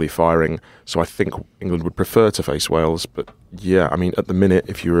and fully firing. So I think England would prefer to face Wales. But yeah, I mean, at the minute,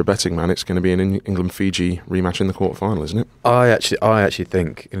 if you were a betting man, it's going to be an England-Fiji rematch in the quarter-final, isn't it? I actually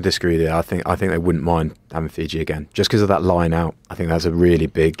think, I disagree with you, I think they wouldn't mind having Fiji again. Just because of that line out, I think that's a really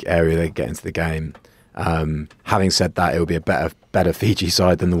big area they get into the game. Having said that, it will be a better Fiji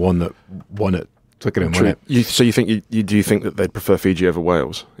side than the one that won at Twickenham, wouldn't it? So you think do you think that they'd prefer Fiji over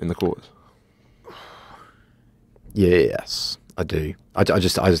Wales in the quarters? Yes, I do. I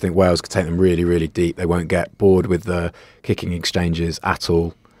just think Wales could take them really, really deep. They won't get bored with the kicking exchanges at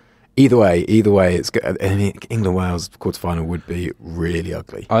all. Either way, it's good. I mean, England-Wales quarterfinal would be really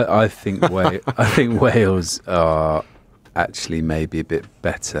ugly. I think Wales are actually maybe a bit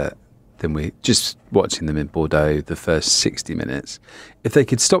better than we, just watching them in Bordeaux the first 60 minutes. If they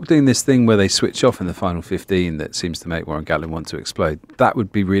could stop doing this thing where they switch off in the final 15 that seems to make Warren Gatland want to explode, that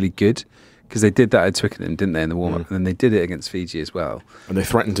would be really good, because they did that at Twickenham, didn't they, in the warm-up, and then they did it against Fiji as well. And they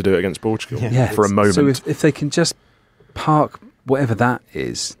threatened to do it against Portugal for a moment. So if they can just park whatever that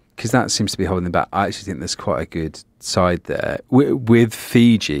is, because that seems to be holding them back, I actually think there's quite a good side there. With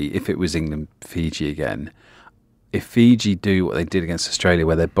Fiji, if it was England-Fiji again, if Fiji do what they did against Australia,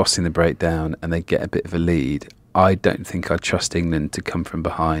 where they're bossing the breakdown and they get a bit of a lead, I don't think I'd trust England to come from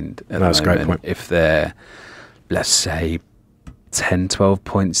behind at the moment. Great point. If they're, let's say, 10, 12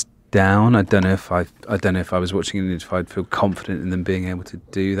 points down, I don't know if I was watching England, if I'd feel confident in them being able to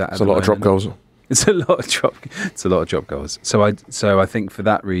do that. It's a lot of drop goals. It's a lot of drop goals. So I think for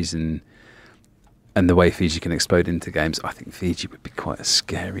that reason, and the way Fiji can explode into games, I think Fiji would be quite a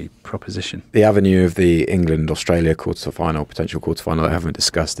scary proposition. The avenue of the England-Australia potential quarterfinal I haven't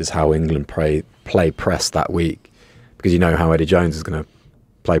discussed, is how England play press that week. Because you know how Eddie Jones is going to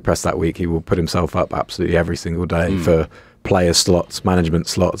play press that week. He will put himself up absolutely every single day for player slots, management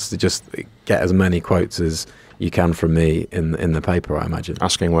slots, to just get as many quotes as you can from me in the paper, I imagine.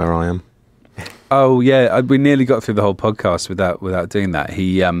 Asking where I am. Oh yeah, we nearly got through the whole podcast without doing that.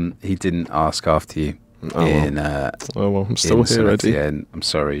 He didn't ask after you. Well, I'm still here, Eddie. And I'm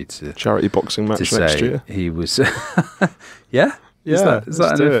sorry to charity boxing match next year. He was. Yeah. Is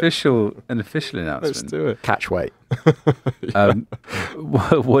that an official announcement? Let's do it. Catch weight.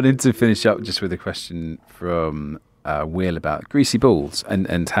 Wanted to finish up just with a question from Will about greasy balls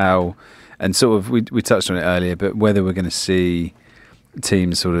and how, and sort of we touched on it earlier, but whether we're going to see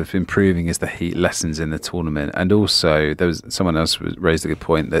teams sort of improving as the heat lessens in the tournament. And also there was someone else raised a good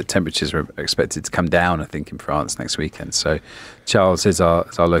point that temperatures are expected to come down, I think, in France next weekend. So Charles is our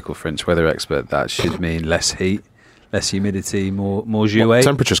local French weather expert. That should mean less heat, less humidity, more jouet. Well,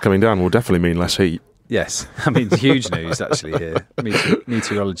 temperatures coming down will definitely mean less heat. Yes. I mean, huge news actually here.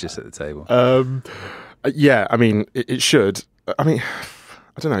 Meteorologists at the table. Yeah, I mean, it should. I mean,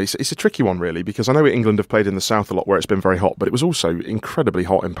 I don't know. It's a tricky one, really, because I know England have played in the south a lot where it's been very hot, but it was also incredibly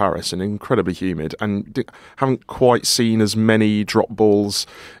hot in Paris and incredibly humid, and haven't quite seen as many drop balls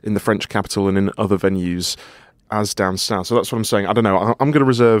in the French capital and in other venues as down south. So that's what I'm saying. I don't know. I'm going to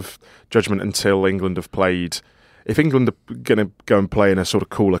reserve judgment until England have played. If England are going to go and play in a sort of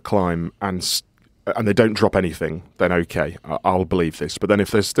cooler climb and they don't drop anything, then okay, I'll believe this. But then if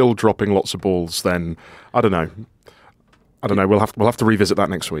they're still dropping lots of balls, then I don't know. We'll have to revisit that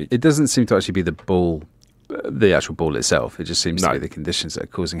next week. It doesn't seem to actually be the ball, the actual ball itself. It just seems to be the conditions that are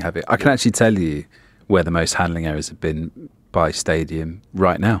causing havoc. I can actually tell you where the most handling errors have been by stadium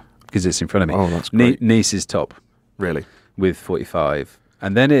right now because it's in front of me. Oh, that's great. Nice is top, really, with 45,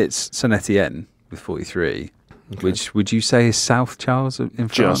 and then it's Saint-Étienne with 43. Okay. Which would you say is South, Charles, in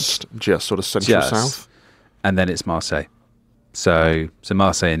France? Just sort of central south. And then it's Marseille. So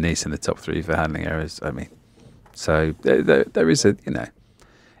Marseille and Nice in the top 3 for handling errors. I mean, so there is a,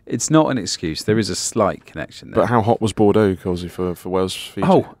 it's not an excuse. There is a slight connection there. But how hot was Bordeaux, Causey, for Wales? Fiji?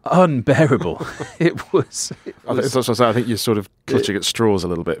 Oh, unbearable. It was. I think you're sort of clutching at straws a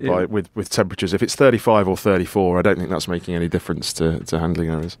little bit with temperatures. If it's 35 or 34, I don't think that's making any difference to handling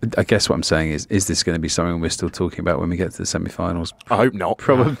errors. I guess what I'm saying is this going to be something we're still talking about when we get to the semi-finals? I hope not.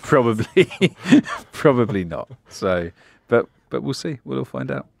 Probably not. So, but we'll see. We'll all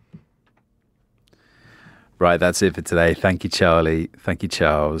find out. Right, that's it for today. Thank you, Charlie. Thank you,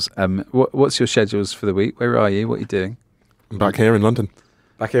 Charles. What's your schedules for the week? Where are you? What are you doing? I'm back here in London.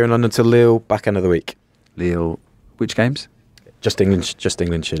 Back here in London till Lille, back end of the week. Lille, which games? Just England,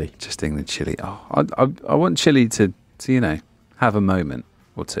 Chile. Just England, Chile. Oh, I want Chile to have a moment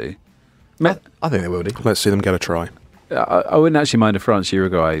or two. I think they will do. Let's see them get a try. I wouldn't actually mind a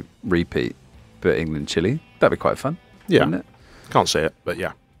France-Uruguay repeat, but England, Chile, that'd be quite fun. Yeah. Wouldn't it? Can't see it, but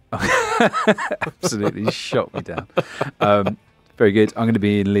yeah. Absolutely shot me down. Very good. I'm going to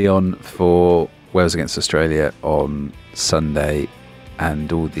be in Lyon for Wales against Australia on Sunday,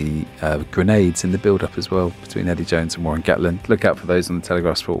 and all the grenades in the build-up as well between Eddie Jones and Warren Gatland. Look out for those on the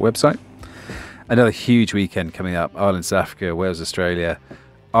Telegraph Sport website. Another huge weekend coming up. Ireland, South Africa, Wales, Australia,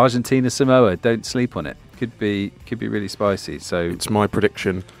 Argentina, Samoa. Don't sleep on it. Could be really spicy. So it's my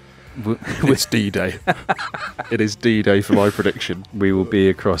prediction. It's D-Day. It is D-Day for my prediction. We will be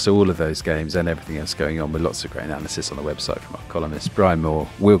across all of those games and everything else going on with lots of great analysis on the website from our columnists Brian Moore,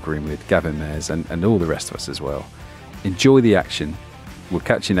 Will Greenwood, Gavin Mayers and all the rest of us as well. Enjoy the action. We'll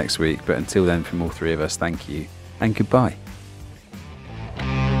catch you next week, but until then, from all three of us, thank you and goodbye.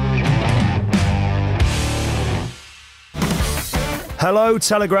 Hello,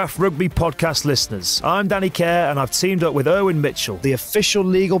 Telegraph Rugby Podcast listeners. I'm Danny Kerr and I've teamed up with Erwin Mitchell, the official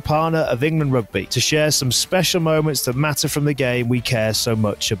legal partner of England Rugby, to share some special moments that matter from the game we care so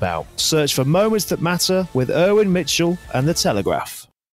much about. Search for Moments That Matter with Erwin Mitchell and the Telegraph.